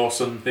ball or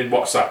something?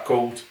 What's that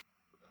called?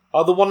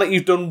 Oh, the one that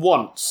you've done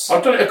once.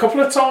 I've done it a couple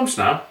of times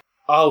now.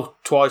 Oh,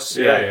 twice.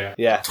 Yeah.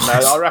 No,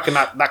 I reckon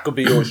that could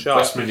be your shot.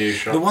 That's my new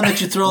shot. The one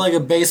that you throw like a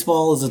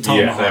baseball is a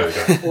tomahawk. Yeah,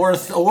 there we go.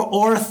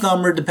 or a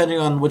thumber, depending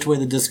on which way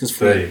the disc is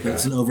flipped.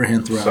 It's an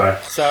overhand throw.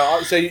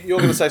 So you're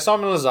going to say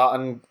Simon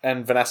Lizotte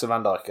and Vanessa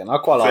Van Dyken. I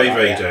quite like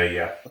VVD, that.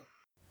 yeah.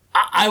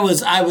 I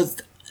was.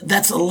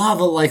 That's a lot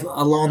of like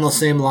along the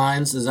same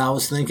lines as I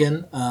was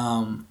thinking.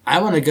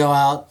 I want to go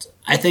out.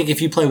 I think if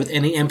you play with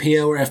any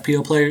MPO or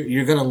FPO player,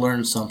 you're going to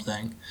learn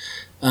something.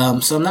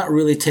 So I'm not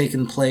really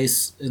taking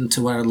place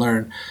into what I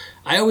learn.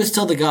 I always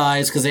tell the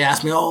guys, because they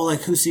ask me, oh,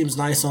 like who seems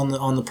nice on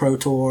the Pro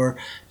Tour,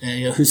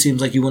 and who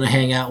seems like you want to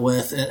hang out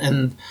with,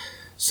 and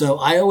so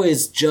I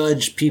always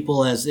judge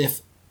people as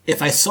if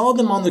I saw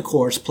them on the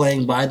course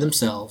playing by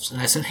themselves, and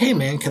I said, hey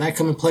man, can I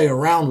come and play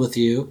around with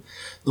you?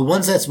 The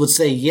ones that would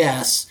say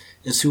yes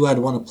is who I'd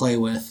want to play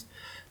with.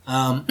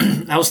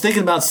 I was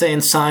thinking about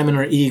saying Simon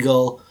or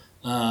Eagle,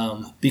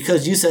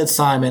 because you said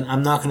Simon.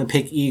 I'm not going to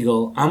pick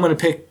Eagle. I'm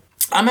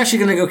actually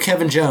going to go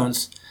Kevin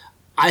Jones.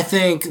 I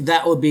think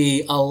that would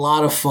be a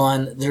lot of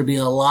fun. There'd be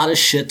a lot of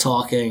shit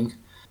talking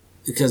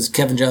because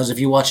Kevin Jones, if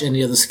you watch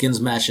any of the Skins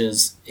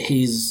matches,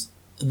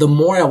 the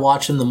more I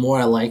watch him, the more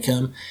I like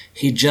him.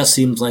 He just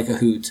seems like a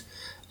hoot.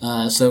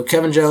 So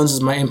Kevin Jones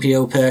is my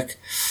MPO pick.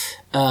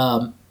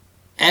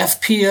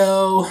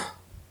 FPO,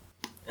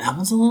 that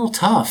one's a little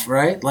tough,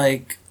 right?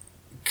 Like,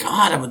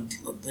 God,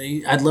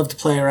 I'd love to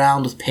play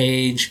around with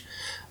Paige.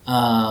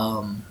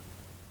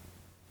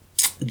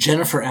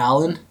 Jennifer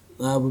Allen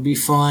would be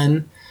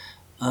fun.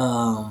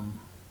 Again,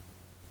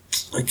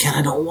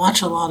 I don't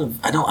watch a lot of.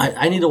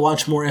 I need to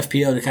watch more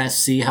FPO to kind of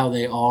see how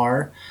they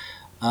are.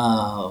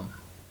 But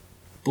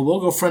we'll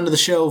go friend of the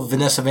show,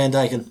 Vanessa Van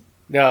Dyken.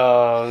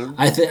 No,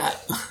 I think.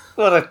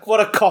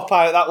 What a cop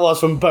out that was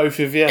from both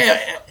of you.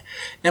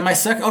 Am I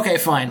second? Okay,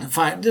 fine.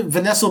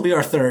 Vanessa will be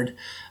our third.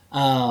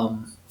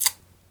 FPO.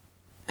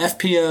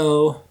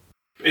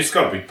 It's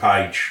got to be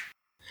Paige.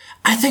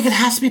 I think it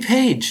has to be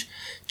Paige.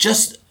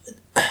 Just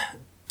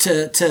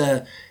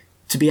to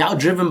be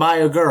outdriven by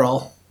a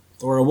girl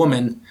or a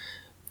woman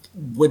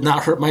would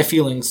not hurt my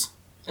feelings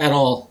at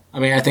all. I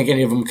mean, I think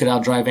any of them could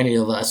outdrive any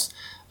of us.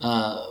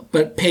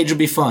 But Paige would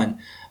be fun.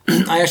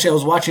 I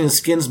was watching the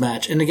Skins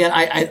match, and again,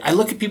 I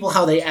look at people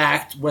how they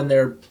act when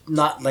they're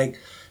not like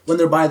when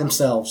they're by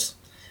themselves.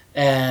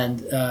 And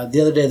the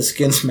other day, the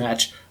Skins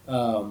match,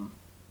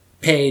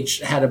 Paige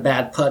had a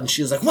bad putt, and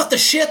she was like, "What the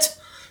shit?"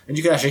 And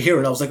you could actually hear it.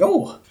 And I was like,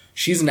 "Oh,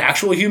 she's an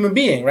actual human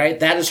being, right?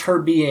 That is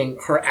her being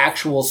her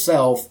actual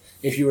self."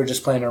 If you were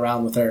just playing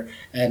around with her,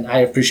 and I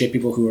appreciate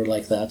people who are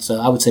like that,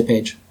 so I would say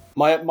Paige.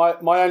 My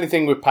only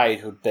thing with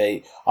Paige would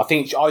be I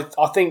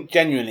think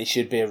genuinely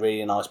she'd be a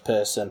really nice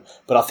person,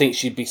 but I think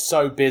she'd be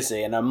so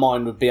busy and her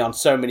mind would be on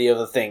so many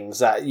other things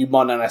that you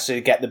might not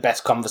necessarily get the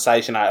best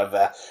conversation out of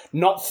her.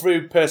 Not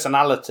through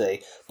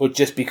personality, but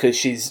just because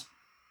she's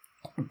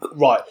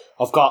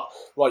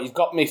you've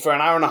got me for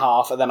an hour and a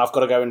half, and then I've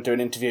got to go and do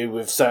an interview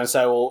with so and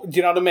so. Or do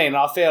you know what I mean?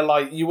 I feel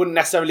like you wouldn't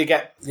necessarily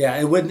get. Yeah,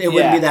 it wouldn't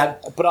be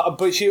that.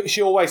 But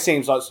she always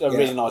seems like a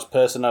really nice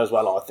person as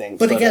well. I think.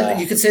 But again,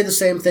 you could say the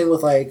same thing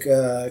with like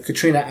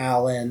Katrina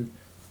Allen,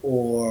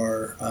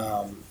 or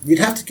you'd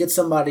have to get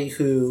somebody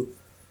who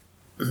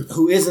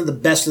isn't the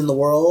best in the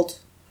world,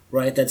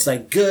 right? That's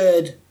like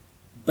good,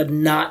 but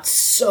not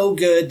so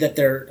good that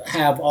they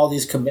have all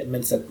these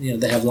commitments that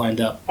they have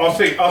lined up. I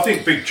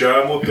think Big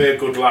Germ would be a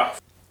good lap.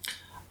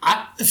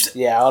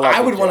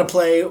 I would want to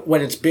play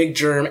when it's Big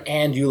Germ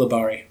and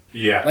Ulibarri.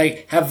 Yeah,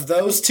 like have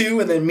those two,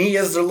 and then me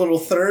as their little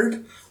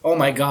third. Oh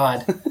my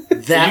God,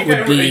 that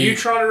would be. Are you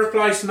trying to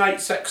replace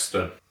Nate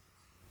Sexton?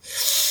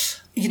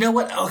 You know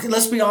what? Okay,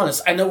 let's be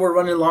honest. I know we're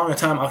running long on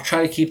time. I'll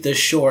try to keep this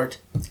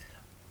short.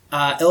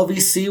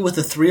 LVC with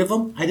the three of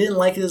them, I didn't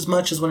like it as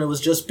much as when it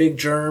was just Big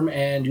Germ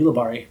and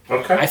Ulibarri.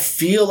 Okay. I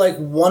feel like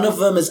one of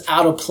them is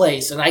out of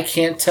place, and I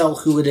can't tell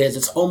who it is.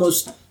 It's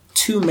almost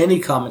too many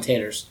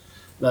commentators.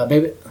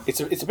 Maybe it's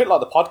a bit like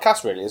the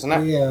podcast, really, isn't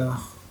it? Yeah,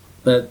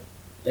 but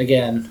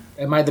again,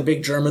 am I the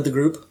Big Germ of the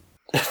group?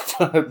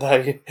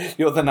 No,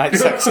 you're the Nate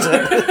Sexton.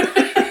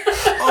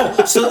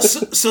 Oh,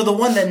 so the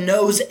one that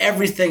knows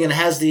everything and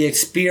has the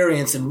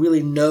experience and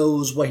really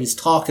knows what he's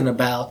talking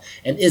about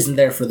and isn't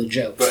there for the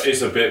jokes. But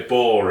it's a bit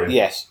boring.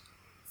 Yes.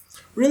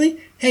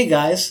 Really? Hey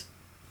guys,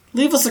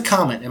 leave us a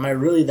comment. Am I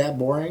really that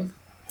boring?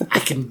 I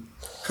can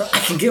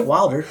get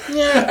wilder.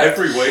 Yeah.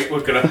 Every week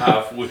we're gonna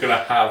have a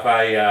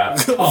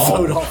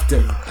vote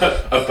often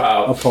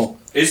about a poll.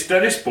 Is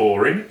Dennis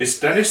boring? Is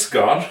Dennis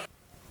gone?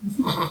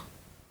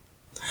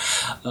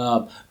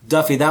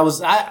 Duffy, that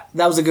was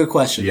a good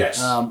question.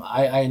 Yes.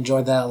 I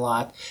enjoyed that a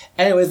lot.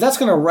 Anyways, that's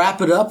going to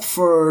wrap it up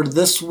for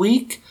this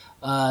week.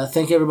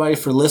 Thank everybody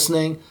for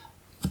listening.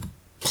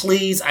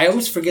 Please, I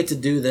always forget to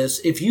do this.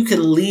 If you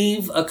can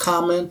leave a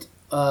comment,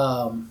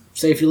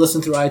 say if you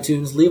listen through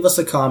iTunes, leave us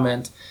a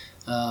comment,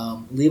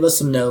 leave us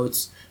some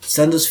notes,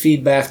 send us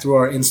feedback through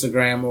our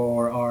Instagram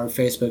or our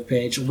Facebook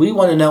page. We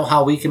want to know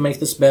how we can make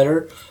this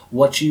better,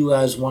 what you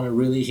guys want to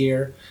really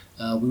hear.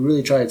 We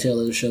really try to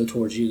tailor the show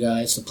towards you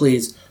guys. So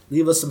please,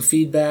 leave us some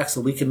feedback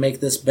so we can make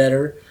this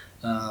better.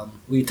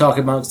 We talk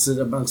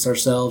amongst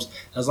ourselves.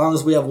 As long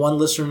as we have one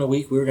listener in a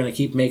week, we're going to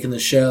keep making the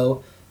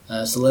show.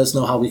 So let us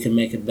know how we can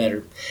make it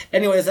better.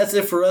 Anyways, that's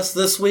it for us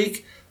this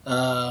week.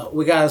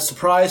 We got a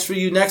surprise for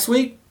you next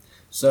week.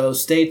 So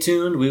stay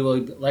tuned. We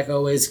will, like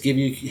always, give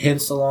you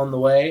hints along the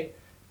way.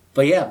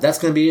 But yeah, that's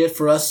going to be it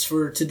for us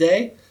for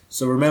today.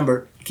 So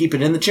remember, keep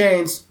it in the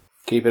chains.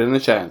 Keep it in the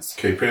chains.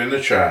 Keep it in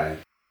the chain.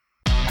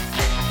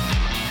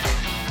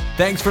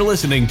 Thanks for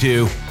listening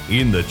to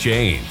In the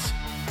Chains.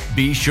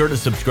 Be sure to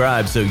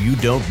subscribe so you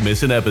don't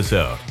miss an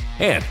episode.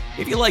 And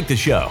if you like the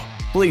show,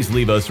 please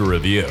leave us a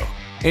review.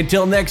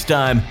 Until next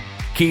time,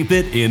 keep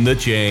it in the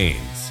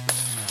chains.